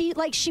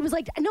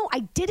like, no,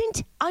 I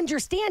didn't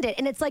understand it.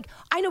 And it's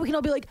I know we can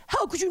all be like,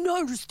 how could you not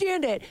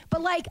understand it?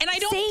 But and I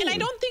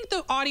don't think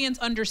the audience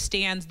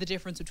understands the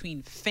difference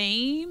between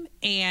fame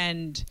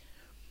and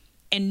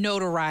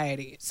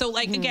notoriety. So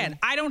again,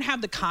 I don't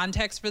have the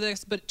context for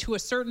this, but to a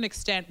certain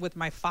extent with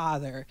my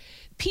father,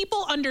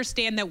 people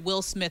understand that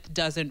Will Smith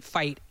doesn't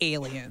fight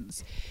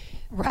aliens.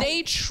 Right.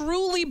 They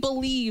truly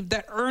believe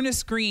that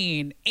Ernest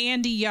Green,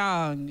 Andy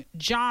Young,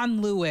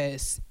 John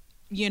Lewis,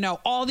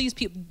 all these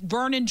people,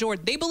 Vernon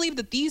Jordan, they believe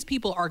that these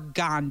people are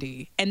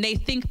Gandhi, and they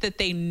think that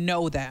they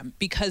know them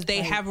because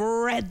they have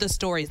read the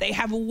stories. They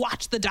have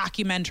watched the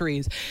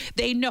documentaries.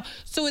 They know.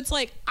 So it's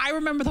I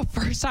remember the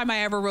first time I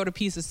ever wrote a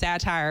piece of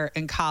satire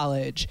in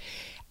college.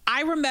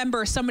 I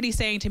remember somebody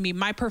saying to me,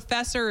 my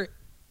professor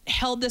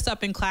held this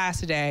up in class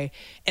today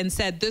and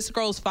said, this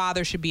girl's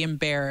father should be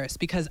embarrassed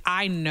because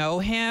I know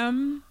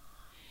him.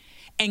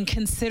 And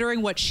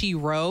considering what she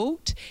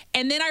wrote.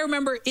 And then I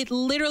remember it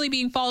literally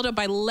being followed up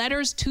by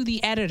letters to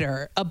the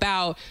editor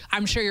about,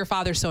 I'm sure your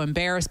father's so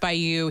embarrassed by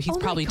you. He's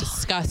probably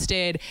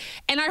disgusted.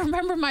 And I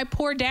remember my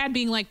poor dad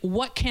being like,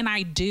 what can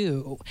I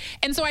do?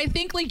 And so I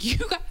think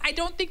I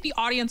don't think the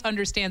audience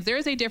understands there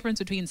is a difference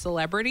between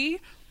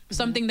celebrity,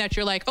 something that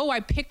you're like, oh,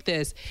 I picked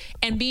this,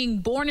 and being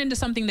born into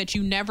something that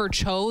you never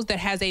chose that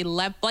has a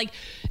level.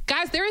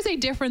 Guys, there is a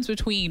difference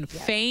between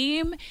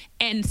fame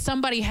and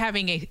somebody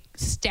having a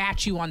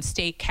statue on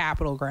state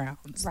capitol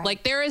grounds.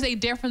 Right. There is a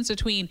difference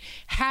between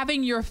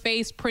having your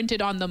face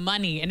printed on the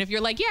money. And if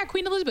you're like, yeah,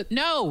 Queen Elizabeth,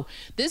 no,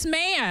 this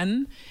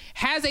man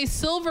has a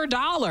silver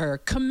dollar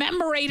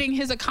commemorating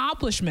his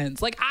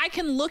accomplishments. I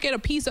can look at a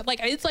piece of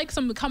it's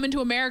some Coming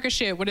to America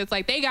shit when it's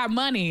they got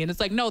money, and it's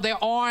no, they're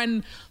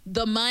on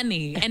the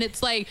money. And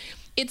it's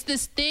it's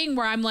this thing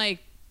where I'm like,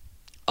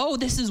 oh,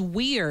 this is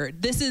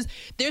weird.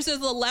 There's a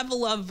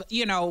level of,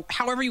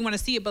 however you want to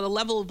see it, but a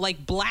level of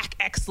black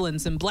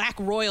excellence and black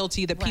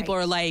royalty that people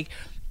are like,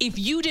 if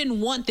you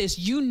didn't want this,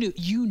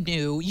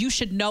 you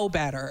should know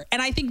better.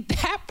 And I think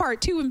that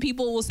part too, when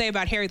people will say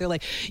about Harry, they're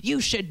like,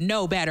 you should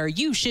know better.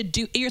 You should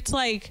do, it's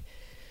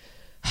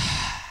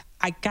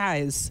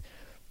guys,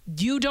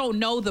 you don't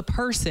know the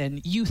person.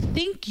 You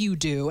think you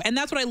do. And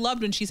that's what I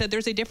loved when she said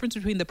there's a difference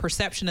between the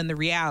perception and the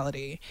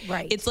reality.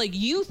 Right. It's like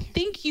you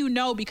think you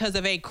know because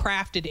of a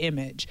crafted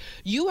image.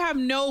 You have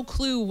no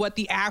clue what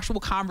the actual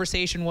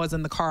conversation was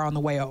in the car on the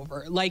way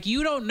over. Like,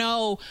 you don't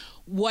know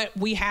what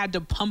we had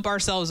to pump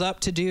ourselves up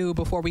to do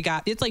before we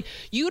got. It's like,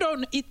 you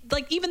don't,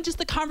 like, even just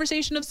the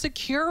conversation of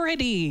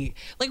security.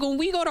 Like, when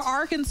we go to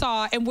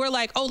Arkansas and we're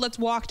like, oh, let's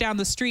walk down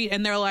the street,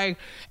 and they're like,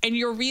 and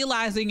you're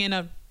realizing in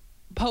a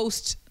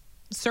post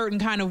certain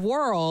kind of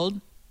world,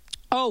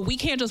 oh, we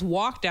can't just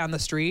walk down the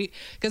street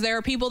because there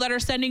are people that are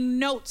sending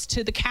notes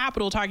to the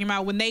Capitol talking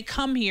about when they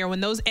come here,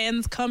 when those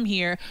ends come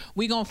here,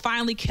 we gonna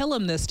finally kill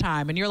them this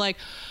time. And you're like,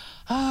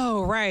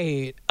 oh,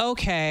 right,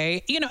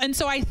 okay. You know, and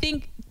so I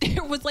think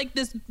there was like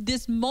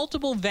this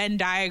multiple Venn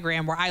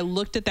diagram where I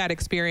looked at that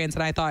experience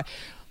and I thought,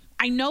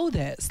 I know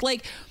this.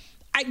 Like,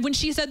 when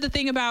she said the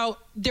thing about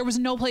there was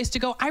no place to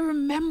go, I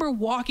remember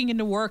walking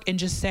into work and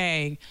just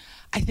saying,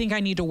 I think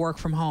I need to work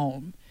from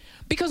home.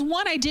 Because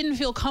one, I didn't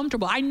feel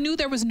comfortable. I knew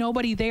there was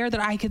nobody there that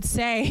I could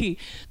say,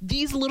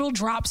 these little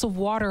drops of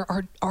water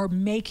are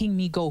making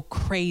me go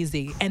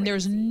crazy. And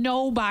there's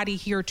nobody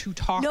here to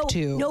talk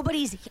to.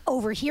 Nobody's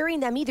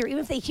overhearing them either. Even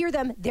if they hear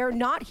them, they're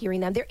not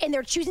hearing them.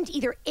 They're choosing to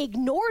either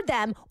ignore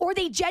them or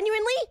they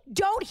genuinely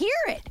don't hear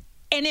it.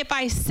 And if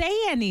I say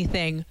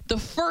anything, the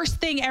first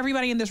thing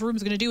everybody in this room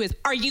is going to do is,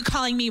 are you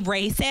calling me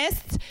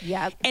racist?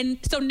 Yep. And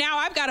so now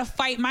I've got to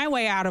fight my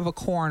way out of a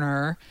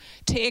corner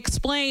to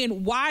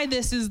explain why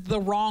this is the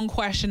wrong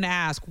question to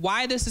ask,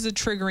 why this is a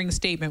triggering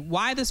statement,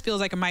 why this feels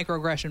like a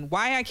microaggression,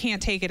 why I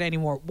can't take it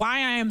anymore, why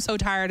I am so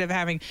tired of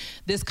having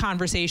this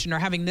conversation or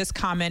having this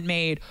comment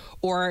made,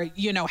 or,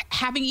 you know,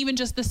 having even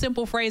just the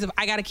simple phrase of,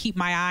 I got to keep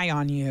my eye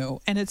on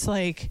you. And it's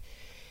like,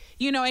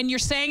 you know, and you're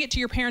saying it to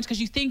your parents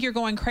because you think you're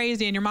going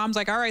crazy, and your mom's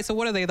like, all right, so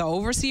what are they, the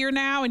overseer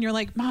now? And you're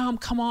like, Mom,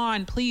 come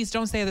on, please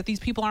don't say that. These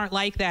people aren't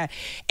like that.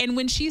 And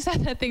when she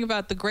said that thing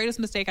about the greatest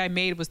mistake I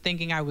made was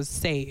thinking I was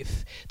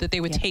safe, that they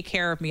would take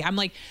care of me. I'm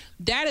like,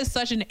 that is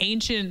such an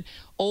ancient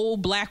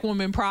old Black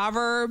woman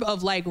proverb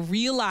of like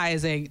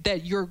realizing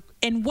that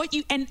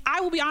and I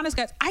will be honest,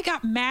 guys, I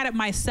got mad at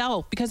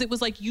myself because it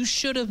was like, you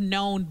should have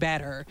known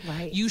better.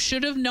 Right. You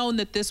should have known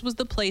that this was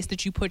the place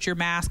that you put your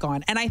mask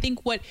on. And I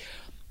think what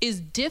is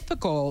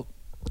difficult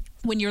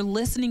when you're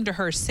listening to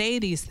her say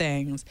these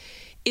things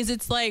is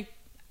it's like,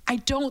 I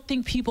don't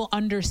think people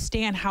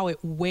understand how it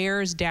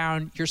wears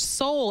down your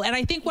soul. And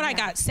I think what I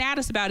got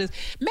saddest about is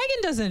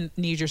Meghan doesn't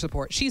need your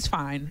support. She's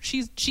fine.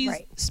 She's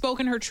right.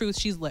 Spoken her truth.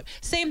 She's lived.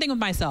 Same thing with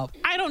myself.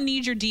 I don't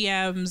need your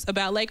DMs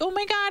about like, oh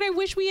my God, I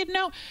wish we had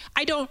known.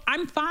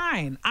 I'm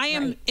fine. I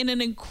am in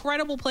an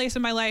incredible place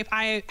in my life.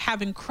 I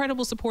have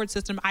incredible support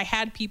system. I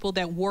had people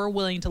that were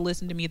willing to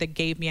listen to me, that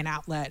gave me an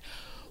outlet.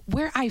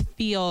 Where I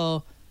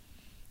feel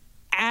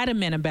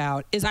adamant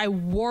about is I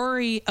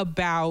worry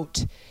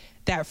about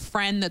that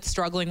friend that's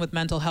struggling with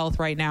mental health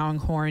right now in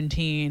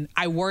quarantine.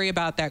 I worry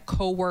about that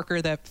coworker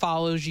that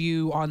follows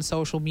you on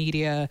social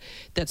media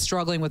that's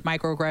struggling with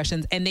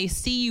microaggressions, and they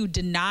see you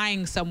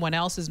denying someone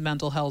else's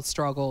mental health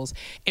struggles.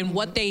 And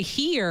what they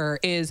hear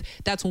is,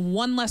 that's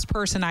one less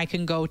person I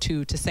can go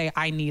to say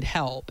I need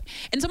help.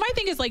 And so my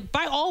thing is like,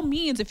 by all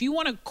means, if you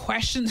want to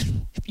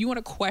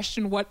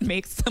question what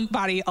makes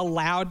somebody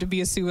allowed to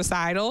be a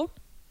suicidal,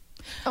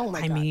 oh my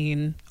God. I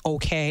mean,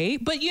 okay,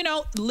 but you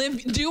know,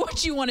 do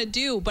what you want to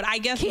do. But I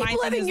guess keep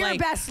living your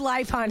best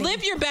life, honey.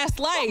 Live your best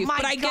life. Oh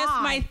but I God. guess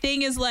my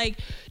thing is like,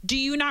 do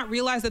you not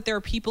realize that there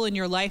are people in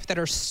your life that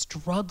are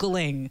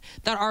struggling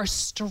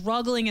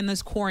in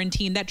this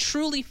quarantine, that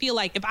truly feel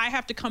like, if I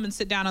have to come and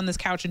sit down on this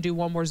couch and do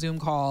one more Zoom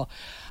call,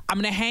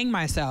 I'm going to hang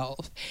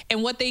myself.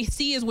 And what they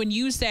see is when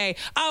you say,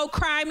 oh,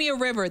 cry me a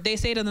river, they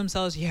say to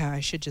themselves, yeah, I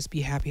should just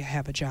be happy I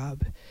have a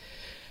job.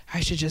 I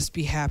should just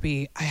be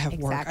happy I have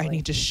work. I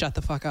need to shut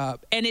the fuck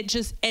up. And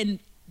and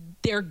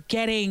they're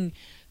getting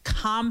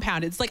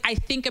compounded. It's like, I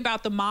think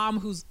about the mom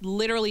who's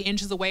literally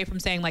inches away from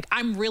saying like,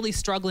 I'm really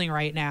struggling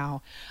right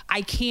now.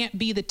 I can't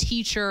be the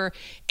teacher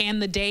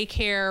and the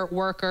daycare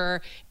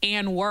worker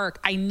and work.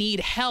 I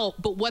need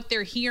help. But what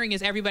they're hearing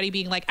is everybody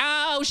being like,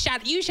 oh,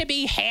 you should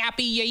be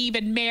happy you're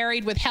even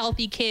married with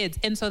healthy kids.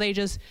 And so they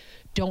just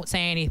don't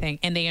say anything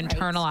and they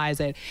internalize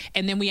it.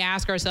 And then we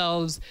ask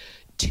ourselves,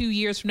 2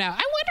 years from now, I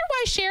wonder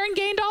why Sharon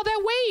gained all that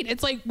weight.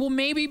 It's like, well,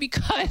 maybe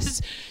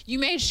because you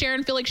made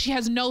Sharon feel like she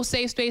has no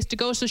safe space to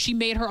go, so she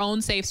made her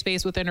own safe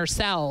space within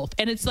herself.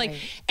 And it's like,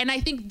 and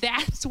I think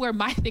that's where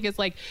my thing is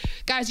like,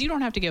 guys, you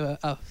don't have to give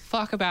a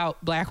fuck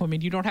about Black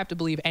women. You don't have to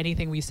believe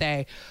anything we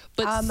say.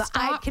 But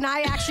can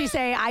I actually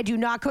say I do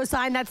not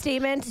co-sign that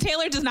statement?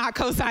 Taylor does not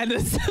co-sign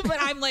this, but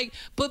I'm like,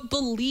 but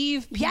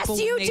believe people. Yes,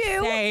 you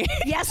do. Say,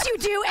 yes, you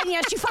do, and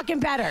yes, you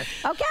fucking better.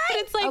 Okay. But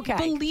it's like,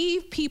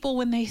 believe people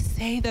when they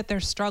say that they're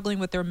struggling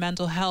with their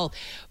mental health.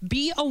 yourself.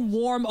 Be a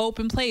warm,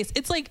 open place.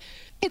 It's like,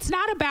 it's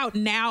not about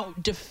now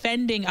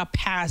defending a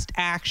past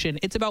action.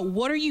 It's about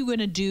what are you going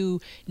to do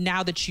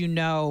now that you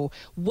know?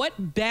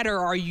 What better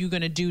are you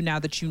going to do now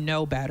that you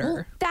know better?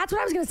 Well, that's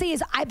what I was going to say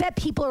is I bet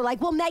people are like,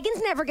 well,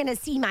 Meghan's never going to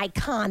see my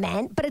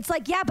comment. But it's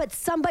like, yeah, but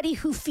somebody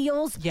who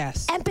feels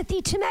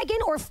empathy to Meghan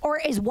or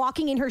is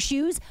walking in her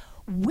shoes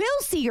will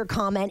see your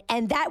comment,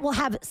 and that will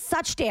have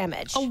such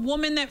damage. A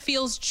woman that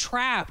feels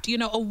trapped, you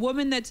know, a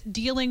woman that's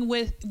dealing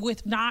with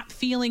not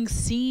feeling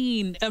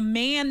seen, a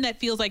man that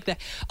feels like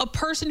that, a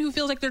person who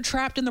feels like they're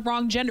trapped in the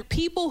wrong gender,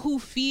 people who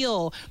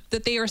feel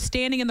that they are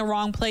standing in the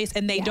wrong place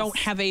and they don't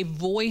have a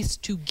voice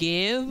to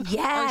give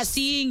are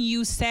seeing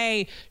you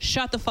say,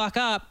 shut the fuck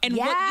up. And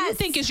what you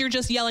think is you're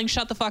just yelling,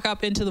 shut the fuck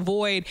up into the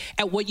void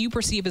at what you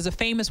perceive as a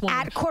famous woman.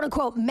 At quote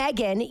unquote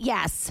Meghan,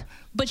 yes.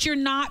 But you're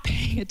not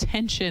paying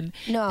attention.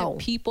 No. That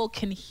people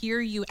can hear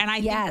you. And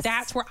I think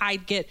that's where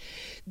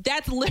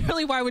that's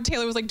literally why when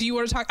Taylor was like, do you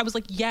want to talk? I was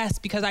like, yes,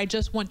 because I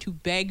just want to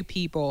beg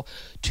people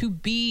to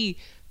be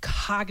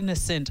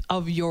cognizant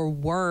of your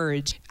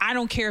words. I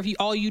don't care if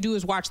all you do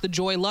is watch the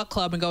Joy Luck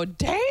Club and go,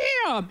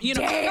 damn, you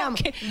know. Damn.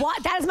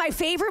 What? That is my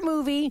favorite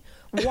movie.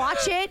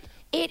 Watch it.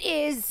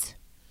 It's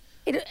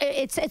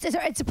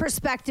a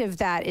perspective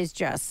that is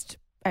just,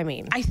 I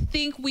mean. I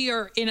think we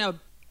are in a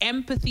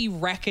empathy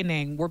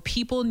reckoning where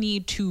people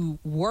need to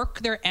work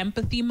their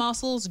empathy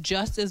muscles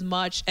just as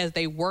much as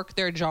they work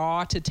their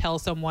jaw to tell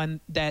someone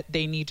that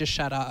they need to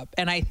shut up.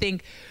 And I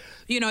think,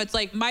 you know, it's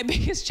like my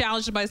biggest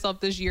challenge to myself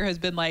this year has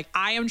been like,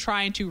 I am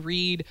trying to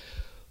read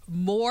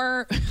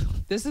more.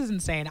 This is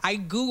insane. I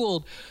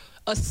Googled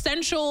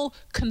essential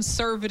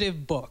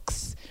conservative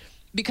books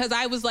because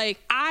I was like,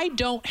 I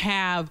don't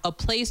have a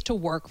place to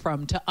work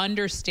from to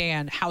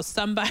understand how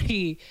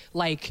somebody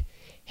like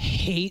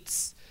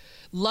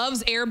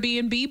loves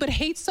Airbnb, but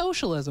hates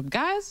socialism.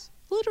 Guys,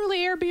 literally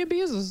Airbnb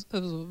is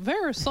a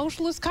very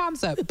socialist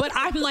concept. But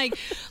I'm like,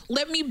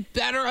 let me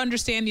better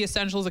understand the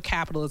essentials of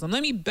capitalism.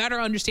 Let me better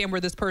understand where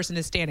this person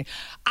is standing.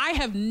 I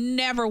have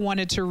never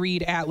wanted to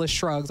read Atlas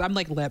Shrugs. I'm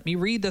like, let me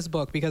read this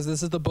book because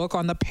this is the book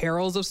on the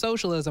perils of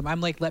socialism.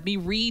 I'm like, let me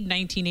read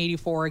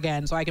 1984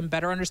 again so I can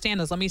better understand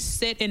this. Let me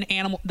sit in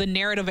the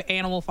narrative of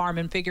Animal Farm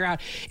and figure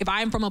out if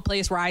I'm from a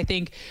place where I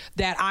think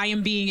that I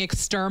am being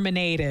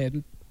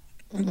exterminated.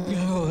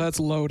 Oh, that's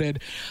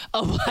loaded.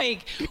 Of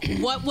like,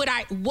 what would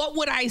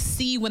I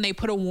see when they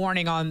put a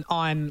warning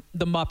on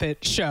the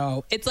Muppet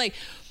Show? It's like,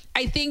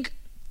 I think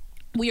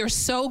we are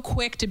so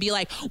quick to be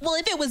like, well,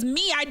 if it was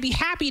me, I'd be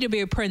happy to be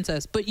a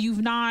princess. But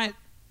you've not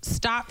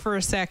stopped for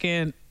a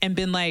second and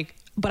been like,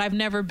 but I've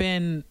never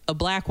been a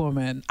black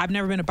woman. I've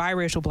never been a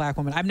biracial black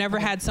woman. I've never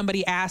had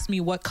somebody ask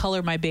me what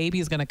color my baby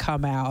is going to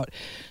come out.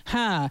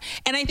 And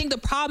I think the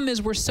problem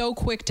is we're so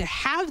quick to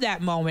have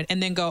that moment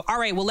and then go, all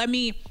right, well, let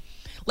me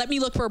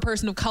look for a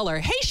person of color.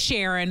 Hey,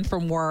 Sharon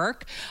from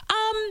work.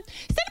 Has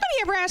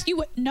anybody ever asked you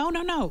what?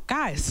 No,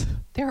 guys,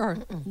 there are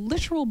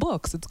literal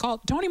books. It's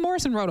called, Toni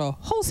Morrison wrote a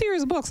whole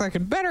series of books. I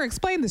can better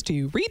explain this to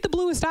you. Read The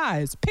Bluest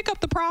Eyes. Pick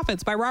Up the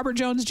Prophets by Robert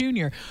Jones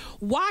Jr.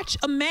 Watch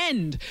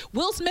Amend.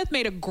 Will Smith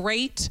made a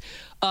great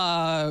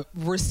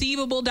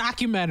receivable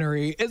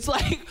documentary. It's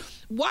like,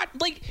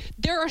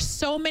 there are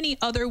so many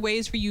other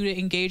ways for you to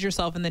engage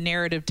yourself in the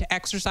narrative to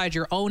exercise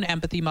your own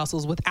empathy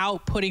muscles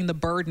without putting the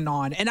burden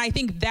on. And I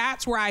think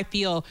that's where I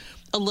feel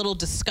a little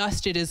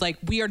disgusted is like,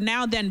 we are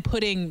now then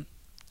putting,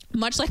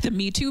 much like the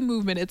Me Too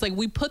movement, it's like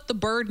we put the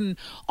burden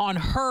on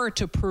her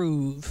to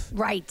prove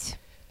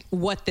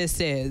what this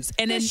is.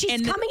 And then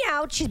she's coming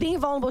out, she's being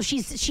vulnerable,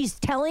 she's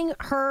telling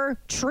her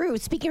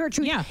truth, speaking her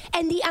truth. Yeah.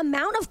 And the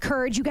amount of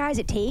courage, you guys,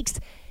 it takes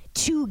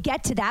to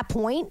get to that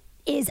point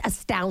is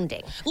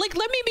astounding. Like,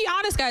 let me be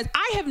honest, guys.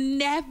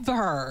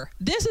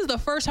 This is the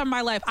first time in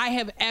my life I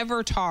have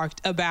ever talked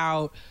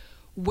about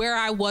where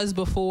I was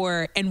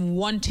before and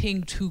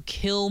wanting to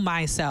kill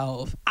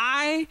myself.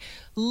 I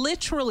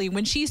literally,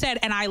 when she said,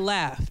 and I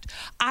left.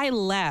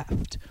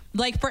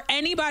 Like, for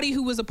anybody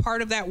who was a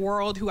part of that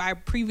world, who I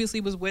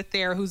previously was with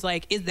there, who's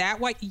like, is that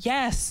what?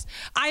 Yes.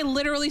 I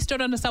literally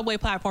stood on the subway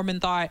platform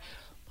and thought,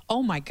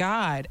 oh my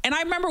God. And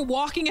I remember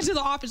walking into the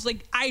office,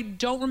 like, I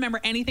don't remember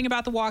anything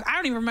about the walk. I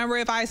don't even remember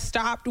if I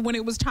stopped when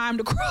it was time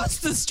to cross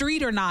the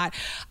street or not.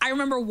 I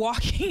remember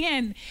walking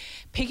in,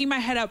 picking my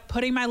head up,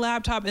 putting my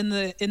laptop in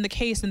the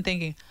case and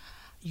thinking,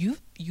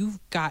 you've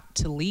got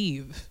to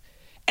leave.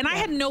 And I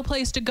had no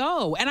place to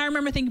go. And I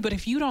remember thinking, but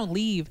if you don't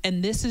leave,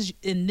 and this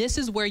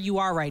is where you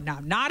are right now,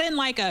 not in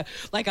like I'm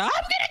gonna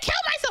kill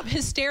myself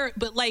hysteric,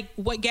 but like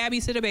what Gabby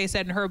Sidibe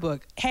said in her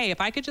book, hey,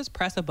 if I could just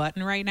press a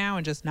button right now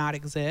and just not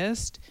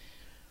exist,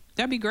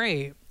 that'd be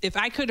great. If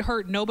I could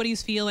hurt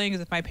nobody's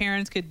feelings, if my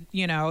parents could,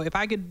 if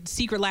I could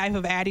Secret Life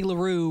of Addie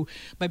LaRue,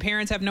 my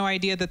parents have no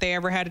idea that they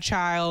ever had a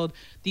child,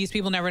 these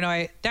people never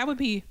know, that would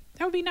be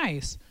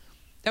nice.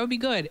 That would be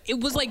good. It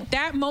was like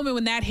that moment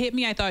when that hit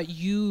me, I thought,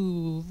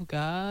 you've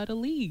got to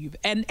leave.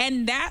 And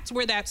that's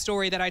where that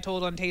story that I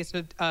told on Taylor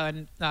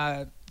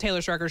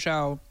Strecker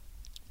Show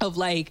of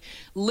like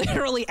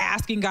literally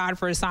asking God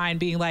for a sign,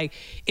 being like,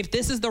 if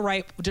this is the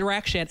right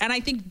direction. And I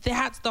think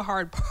that's the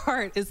hard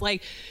part, is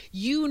like,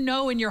 you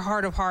know, in your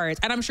heart of hearts,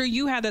 and I'm sure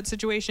you had that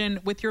situation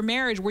with your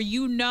marriage where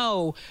you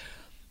know,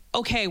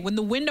 okay, when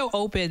the window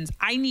opens,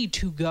 I need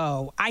to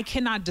go. I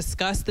cannot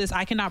discuss this.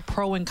 I cannot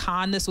pro and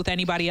con this with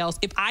anybody else.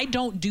 If I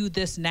don't do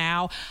this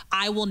now,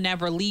 I will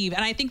never leave.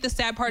 And I think the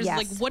sad part is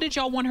like, what did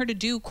y'all want her to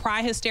do?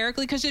 Cry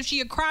hysterically? Because if she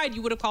had cried,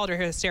 you would have called her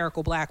a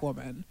hysterical black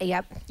woman.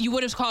 Yep. You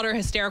would have called her a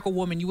hysterical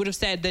woman. You would have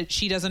said that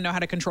she doesn't know how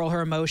to control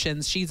her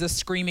emotions. She's a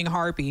screaming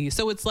harpy.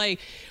 So it's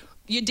like,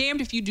 you're damned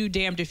if you do,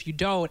 damned if you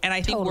don't. And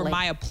I think where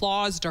my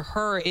applause to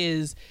her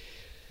is,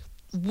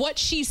 what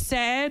she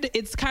said,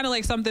 it's kind of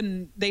like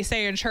something they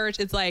say in church.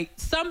 It's like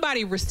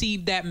somebody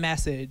received that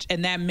message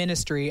and that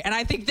ministry. And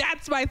I think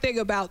that's my thing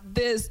about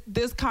this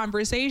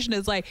conversation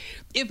is like,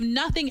 if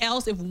nothing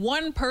else, if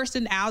one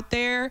person out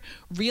there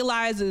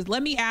realizes,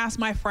 let me ask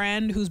my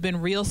friend who's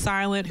been real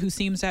silent, who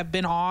seems to have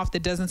been off,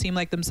 that doesn't seem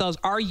like themselves,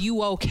 are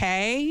you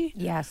okay?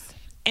 Yes.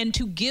 And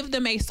to give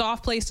them a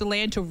soft place to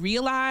land, to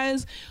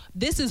realize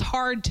this is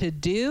hard to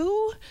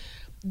do,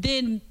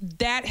 then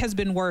that has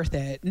been worth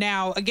it.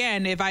 Now,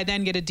 again, if I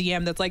then get a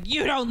DM that's like,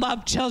 you don't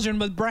love children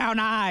with brown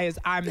eyes,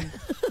 I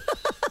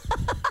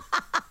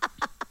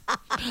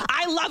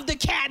love the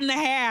Cat in the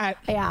Hat.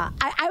 Yeah.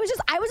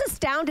 I was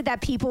astounded that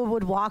people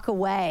would walk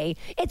away.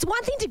 It's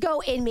one thing to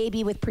go in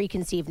maybe with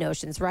preconceived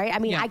notions, right? I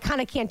mean, I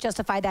kind of can't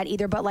justify that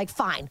either, but like,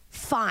 fine.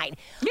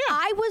 Yeah.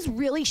 I was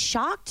really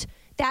shocked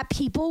that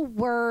people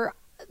were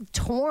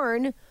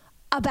torn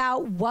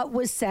about what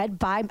was said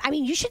by, I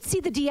mean, you should see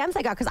the DMs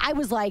I got, because I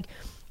was like,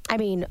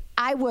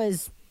 I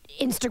was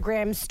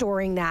Instagram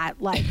storing that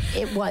like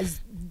it was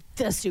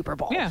the Super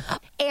Bowl. Yeah.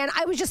 And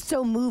I was just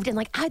so moved, and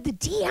like the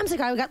DMs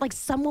I got like,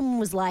 someone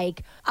was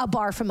like a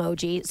barf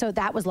emoji. So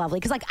that was lovely.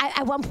 Because like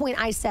at one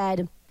point I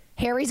said,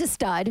 Harry's a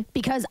stud,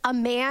 because a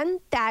man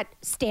that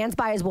stands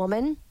by his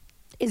woman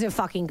is a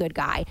fucking good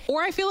guy.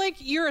 Or I feel like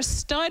you're a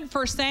stud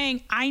for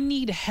saying, I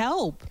need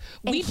help.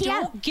 And we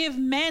don't give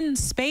men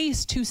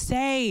space to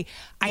say,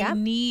 I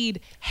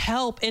need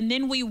help. And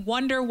then we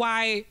wonder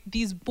why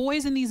these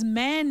boys and these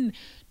men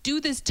do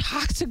this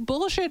toxic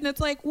bullshit. And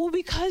it's like, well,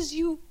 because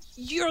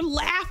you're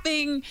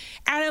laughing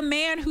at a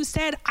man who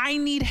said, I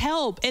need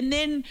help. And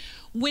then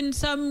when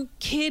some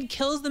kid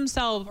kills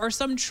themselves, or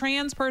some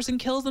trans person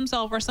kills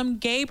themselves, or some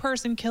gay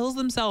person kills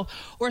themselves,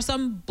 or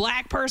some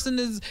black person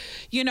is,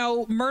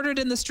 murdered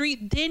in the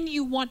street, then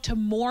you want to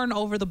mourn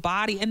over the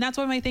body. And that's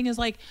why my thing is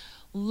like,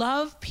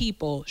 love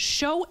people,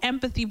 show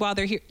empathy while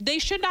they're here. They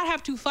should not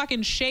have to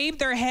fucking shave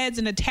their heads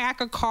and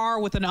attack a car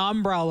with an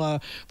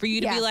umbrella for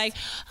you to be like,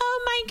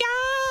 oh my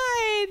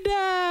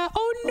God,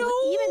 oh no.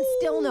 Well, even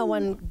still, no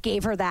one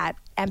gave her that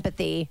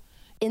empathy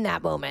in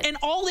that moment. And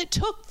all it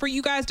took for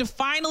you guys to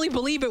finally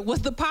believe it was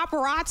the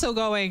paparazzo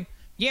going,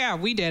 yeah,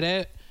 we did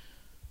it.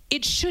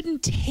 It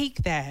shouldn't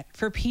take that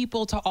for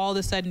people to all of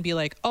a sudden be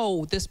like,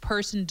 oh, this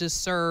person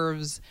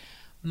deserves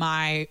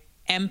my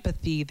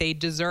empathy. They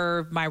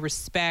deserve my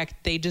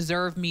respect. They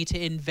deserve me to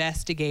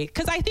investigate.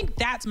 Because I think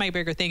that's my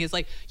bigger thing is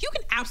like, you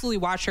can absolutely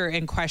watch her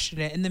and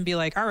question it and then be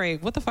like, all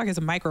right, what the fuck is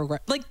a microaggression?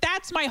 Like,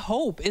 that's my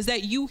hope, is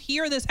that you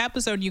hear this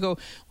episode and you go,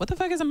 what the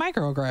fuck is a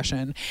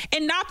microaggression?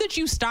 And not that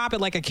you stop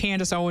at like a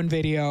Candace Owen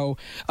video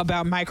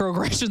about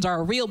microaggressions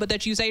are real, but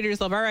that you say to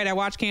yourself, all right, I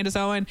watched Candace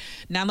Owen.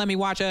 Now let me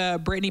watch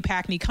Brittany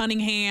Packney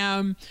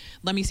Cunningham.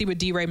 Let me see what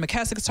D. Ray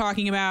McKessic's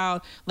talking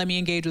about. Let me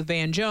engage with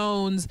Van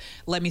Jones.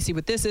 Let me see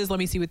what this is. Let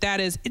me see what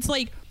that is. It's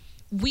like,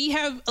 we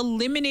have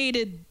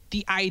eliminated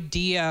the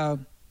idea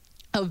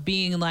of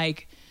being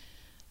like,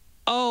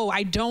 oh,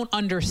 I don't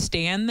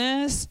understand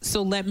this,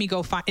 so let me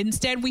go find.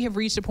 Instead, we have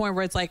reached a point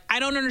where it's like,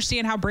 I don't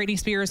understand how Britney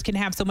Spears can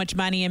have so much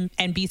money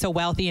and be so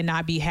wealthy and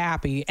not be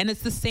happy. And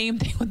it's the same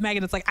thing with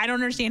Meghan. It's like, I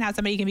don't understand how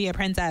somebody can be a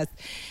princess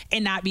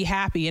and not be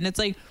happy. And it's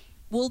like,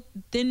 well,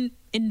 then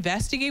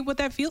investigate what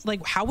that feels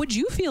like. How would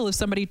you feel if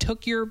somebody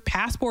took your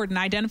passport and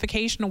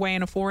identification away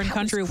in a foreign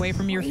country away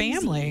from your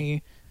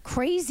family?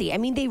 Crazy. I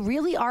mean, they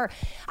really are.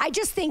 I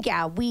just think,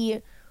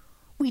 we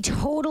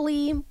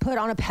totally put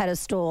on a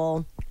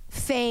pedestal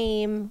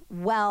fame,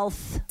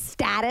 wealth,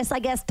 status, I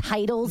guess,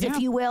 titles, if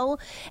you will.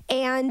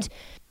 And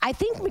I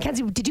think,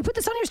 MacKenzie, did you put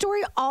this on your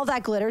story? All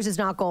that glitters is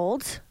not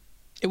gold.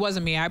 It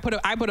wasn't me. I put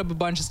up a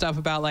bunch of stuff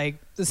about like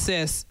the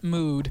cis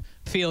mood,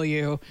 feel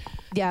you,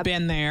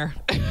 been there.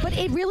 But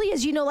it really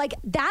is, like,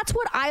 that's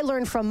what I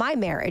learned from my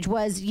marriage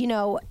was,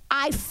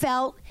 I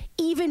felt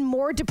even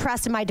more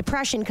depressed in my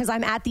depression because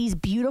I'm at these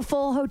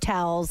beautiful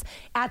hotels,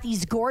 at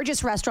these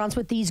gorgeous restaurants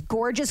with these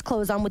gorgeous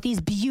clothes on, with these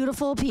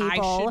beautiful people.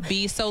 I should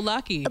be so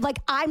lucky. Like,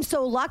 I'm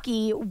so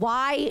lucky.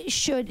 Why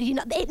should,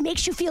 it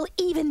makes you feel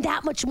even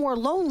that much more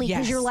lonely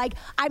because you're like,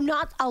 I'm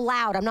not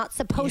allowed. I'm not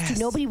supposed to.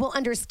 Nobody will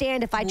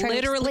understand if I try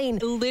to explain.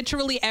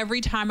 Literally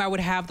every time I would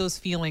have those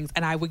feelings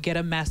and I would get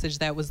a message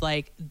that was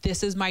like,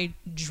 this is my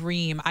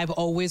dream. I've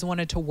always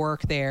wanted to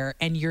work there.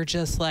 And you're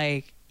just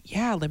like,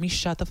 yeah, let me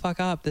shut the fuck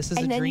up. This is a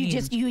dream. And then you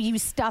just, you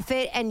stuff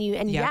it and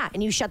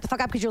you shut the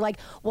fuck up because you're like,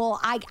 well,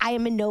 I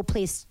am in no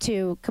place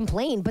to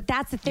complain. But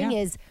that's the thing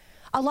is,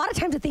 a lot of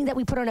times the things that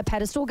we put on a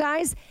pedestal,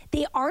 guys,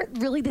 they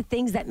aren't really the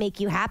things that make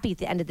you happy at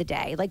the end of the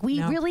day. Like we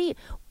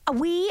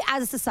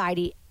as a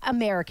society,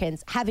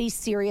 Americans, have a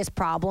serious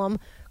problem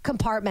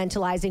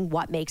compartmentalizing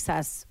what makes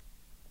us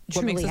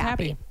truly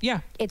happy.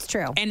 Yeah. It's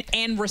true.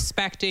 And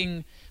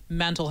respecting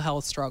mental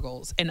health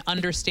struggles and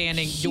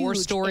understanding your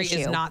story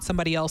is not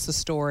somebody else's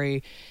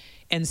story,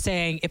 and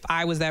saying, if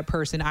I was that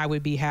person, I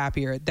would be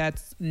happier.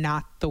 That's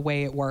not the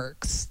way it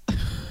works.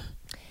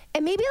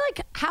 And maybe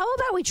like, how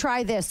about we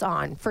try this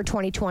on for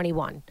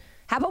 2021?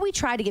 How about we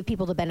try to give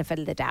people the benefit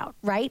of the doubt,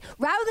 right?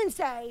 Rather than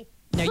say,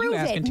 prove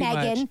it,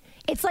 Meghan.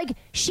 It's like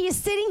she is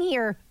sitting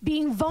here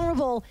being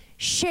vulnerable,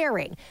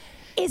 sharing.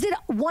 Is it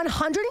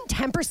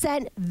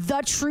 110%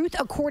 the truth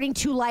according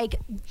to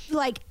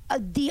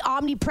the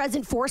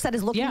omnipresent force that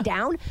is looking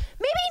down?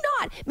 Maybe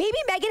not. Maybe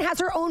Meghan has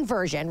her own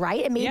version,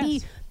 right? And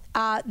maybe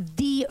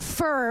the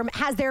firm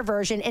has their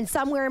version, and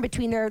somewhere in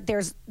between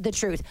there's the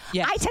truth.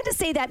 Yes. I tend to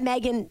say that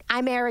Meghan,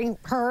 I'm airing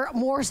her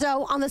more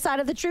so on the side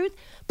of the truth,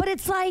 but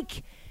it's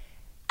like,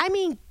 I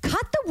mean,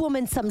 cut the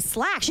woman some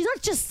slack. She's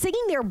not just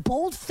sitting there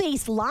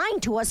bold-faced lying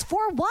to us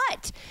for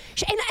what?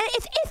 And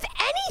if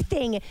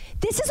anything,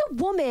 this is a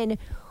woman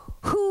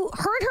who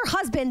heard her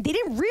husband, they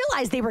didn't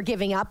realize they were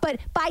giving up, but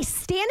by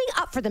standing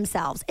up for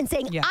themselves and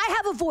saying, I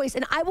have a voice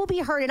and I will be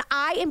heard, and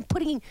I'm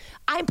putting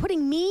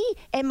me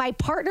and my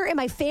partner and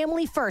my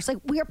family first. Like,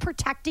 we are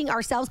protecting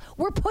ourselves.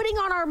 We're putting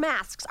on our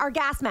masks, our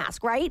gas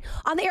mask, right?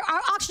 Our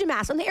oxygen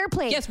mask on the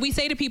airplane. Yes, we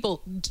say to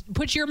people,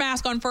 put your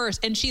mask on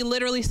first. And she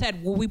literally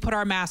said, well, we put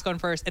our mask on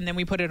first and then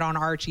we put it on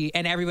Archie.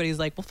 And everybody's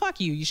like, well,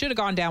 fuck you. You should have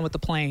gone down with the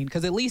plane,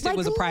 because at least it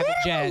was a private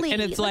jet.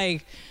 And it's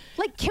like,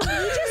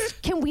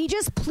 can we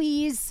just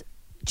please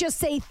just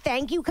say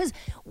thank you? Because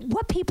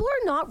what people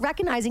are not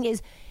recognizing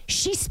is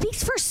she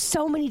speaks for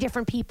so many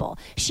different people.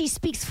 She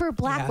speaks for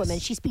Black women.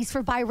 She speaks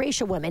for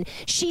biracial women.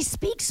 She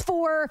speaks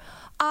for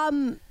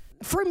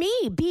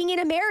me being in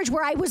a marriage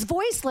where I was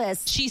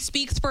voiceless. She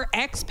speaks for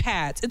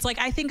expats. It's like,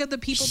 I think of the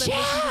people that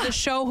listen to the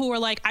show who are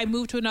like, I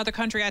moved to another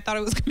country. I thought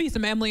it was going to be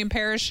some Emily in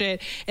Paris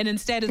shit. And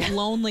instead it's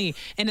lonely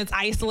and it's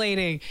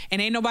isolating and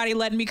ain't nobody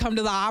letting me come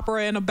to the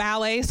opera in a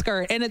ballet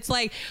skirt. And it's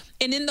like,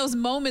 and in those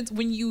moments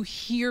when you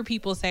hear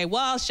people say,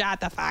 well,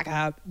 shut the fuck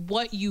up,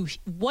 what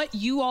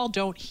you all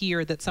don't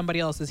hear that somebody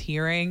else is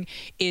hearing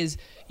is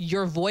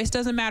your voice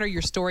doesn't matter,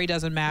 your story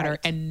doesn't matter,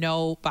 and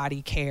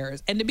nobody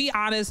cares. And to be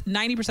honest,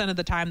 90% of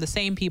the time, the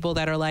same people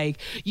that are like,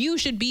 you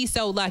should be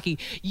so lucky,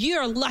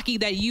 you're lucky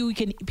that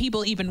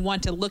people even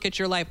want to look at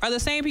your life, are the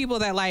same people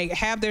that like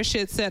have their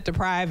shit set to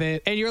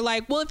private. And you're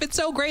like, well, if it's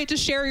so great to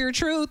share your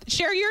truth,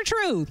 share your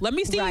truth. Let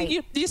me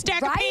see you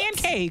stack of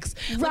pancakes.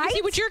 Let me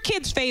see what your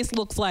kid's face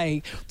looks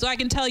like, so I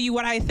can tell you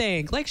what I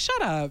think. Like,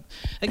 shut up.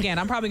 Again,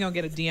 I'm probably gonna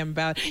get a DM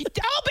about,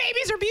 oh,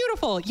 babies are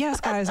beautiful. Yes,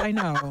 guys, I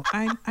know.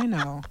 I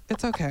know.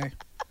 It's okay.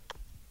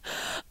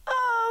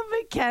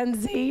 Oh,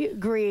 MacKenzie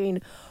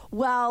Green.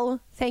 Well,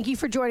 thank you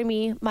for joining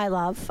me, my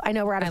love. I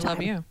know we're out of time. I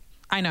love you.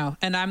 I know.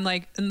 And I'm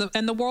like, and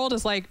the world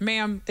is like,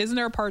 ma'am, isn't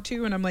there a part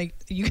 2? And I'm like,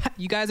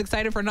 you guys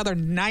excited for another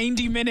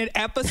 90-minute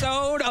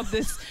episode of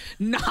this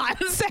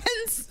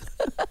nonsense?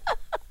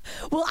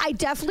 Well, I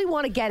definitely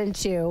want to get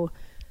into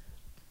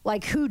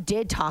like who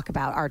did talk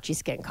about Archie's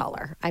skin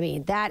color. I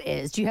mean,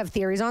 do you have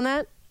theories on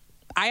that?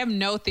 I have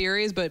no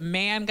theories, but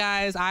man,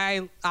 guys,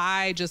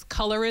 I just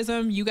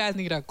colorism. You guys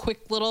need a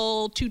quick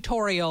little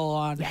tutorial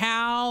on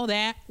how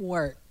that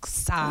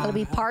works. It'll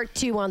be part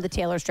 2 on the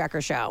Taylor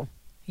Strecker show.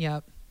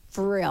 Yep.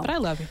 For real. But I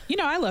love you. You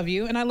know, I love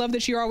you. And I love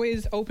that you're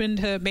always open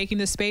to making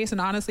this space.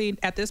 And honestly,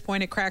 at this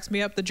point, it cracks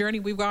me up the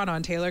journey we've gone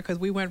on, Taylor, because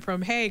we went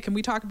from, hey, can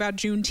we talk about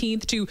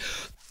Juneteenth, to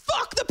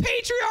fuck the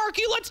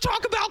patriarchy. Let's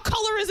talk about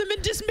colorism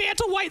and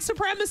dismantle white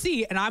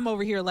supremacy. And I'm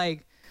over here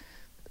like,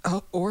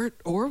 or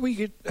we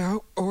could,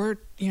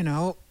 you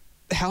know,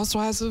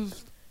 Housewives of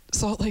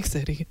Salt Lake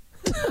City.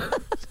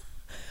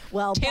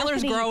 Well,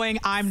 Taylor's growing.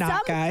 I'm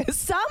not, guys.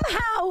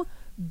 Somehow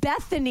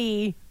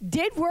Bethany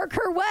did work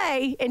her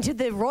way into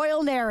the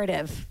royal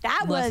narrative.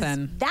 That was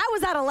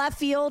out of left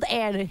field.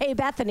 And hey,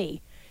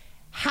 Bethany,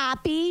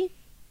 happy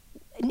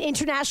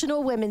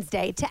International Women's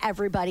Day to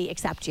everybody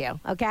except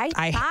you. Okay.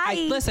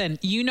 I listen.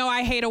 You know,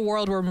 I hate a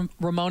world where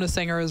Ramona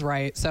Singer is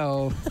right.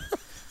 So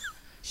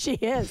she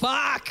is.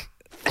 Fuck.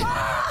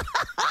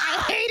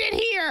 I hate it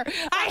here.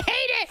 I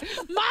hate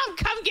it. Mom,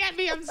 come get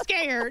me. I'm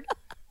scared.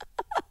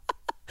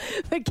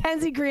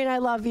 MacKenzie Green, I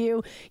love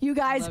you. You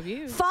guys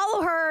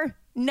follow her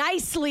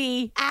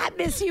nicely at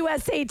Miss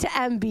USA to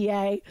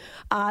MBA.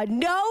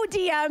 No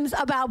DMs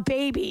about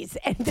babies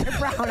and their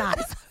brown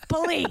eyes,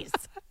 please.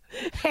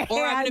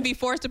 Or I'm going to be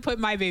forced to put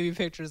my baby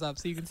pictures up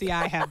so you can see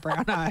I have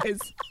brown eyes.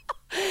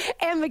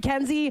 And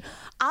MacKenzie,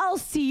 I'll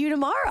see you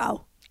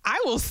tomorrow. I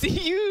will see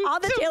you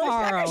on the Taylor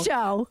Strecker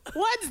show.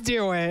 Let's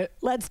do it.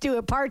 Let's do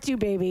it. Part 2,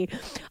 baby.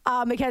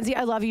 MacKenzie,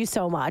 I love you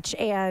so much.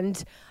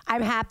 And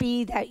I'm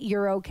happy that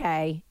you're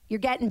okay. You're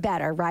getting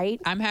better,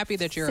 right? I'm happy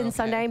that you're Since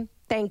Sunday.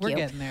 Thank you. We're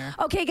getting there.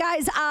 Okay,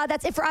 guys,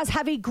 that's it for us.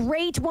 Have a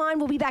great one.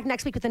 We'll be back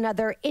next week with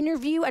another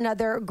interview,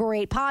 another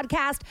great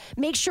podcast.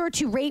 Make sure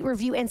to rate,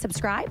 review, and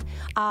subscribe.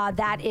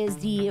 That is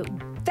the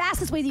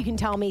fastest way that you can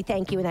tell me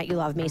thank you and that you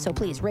love me. So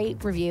please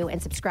rate, review,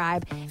 and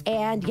subscribe.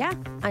 And yeah,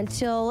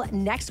 until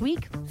next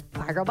week,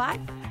 bye, girl, bye.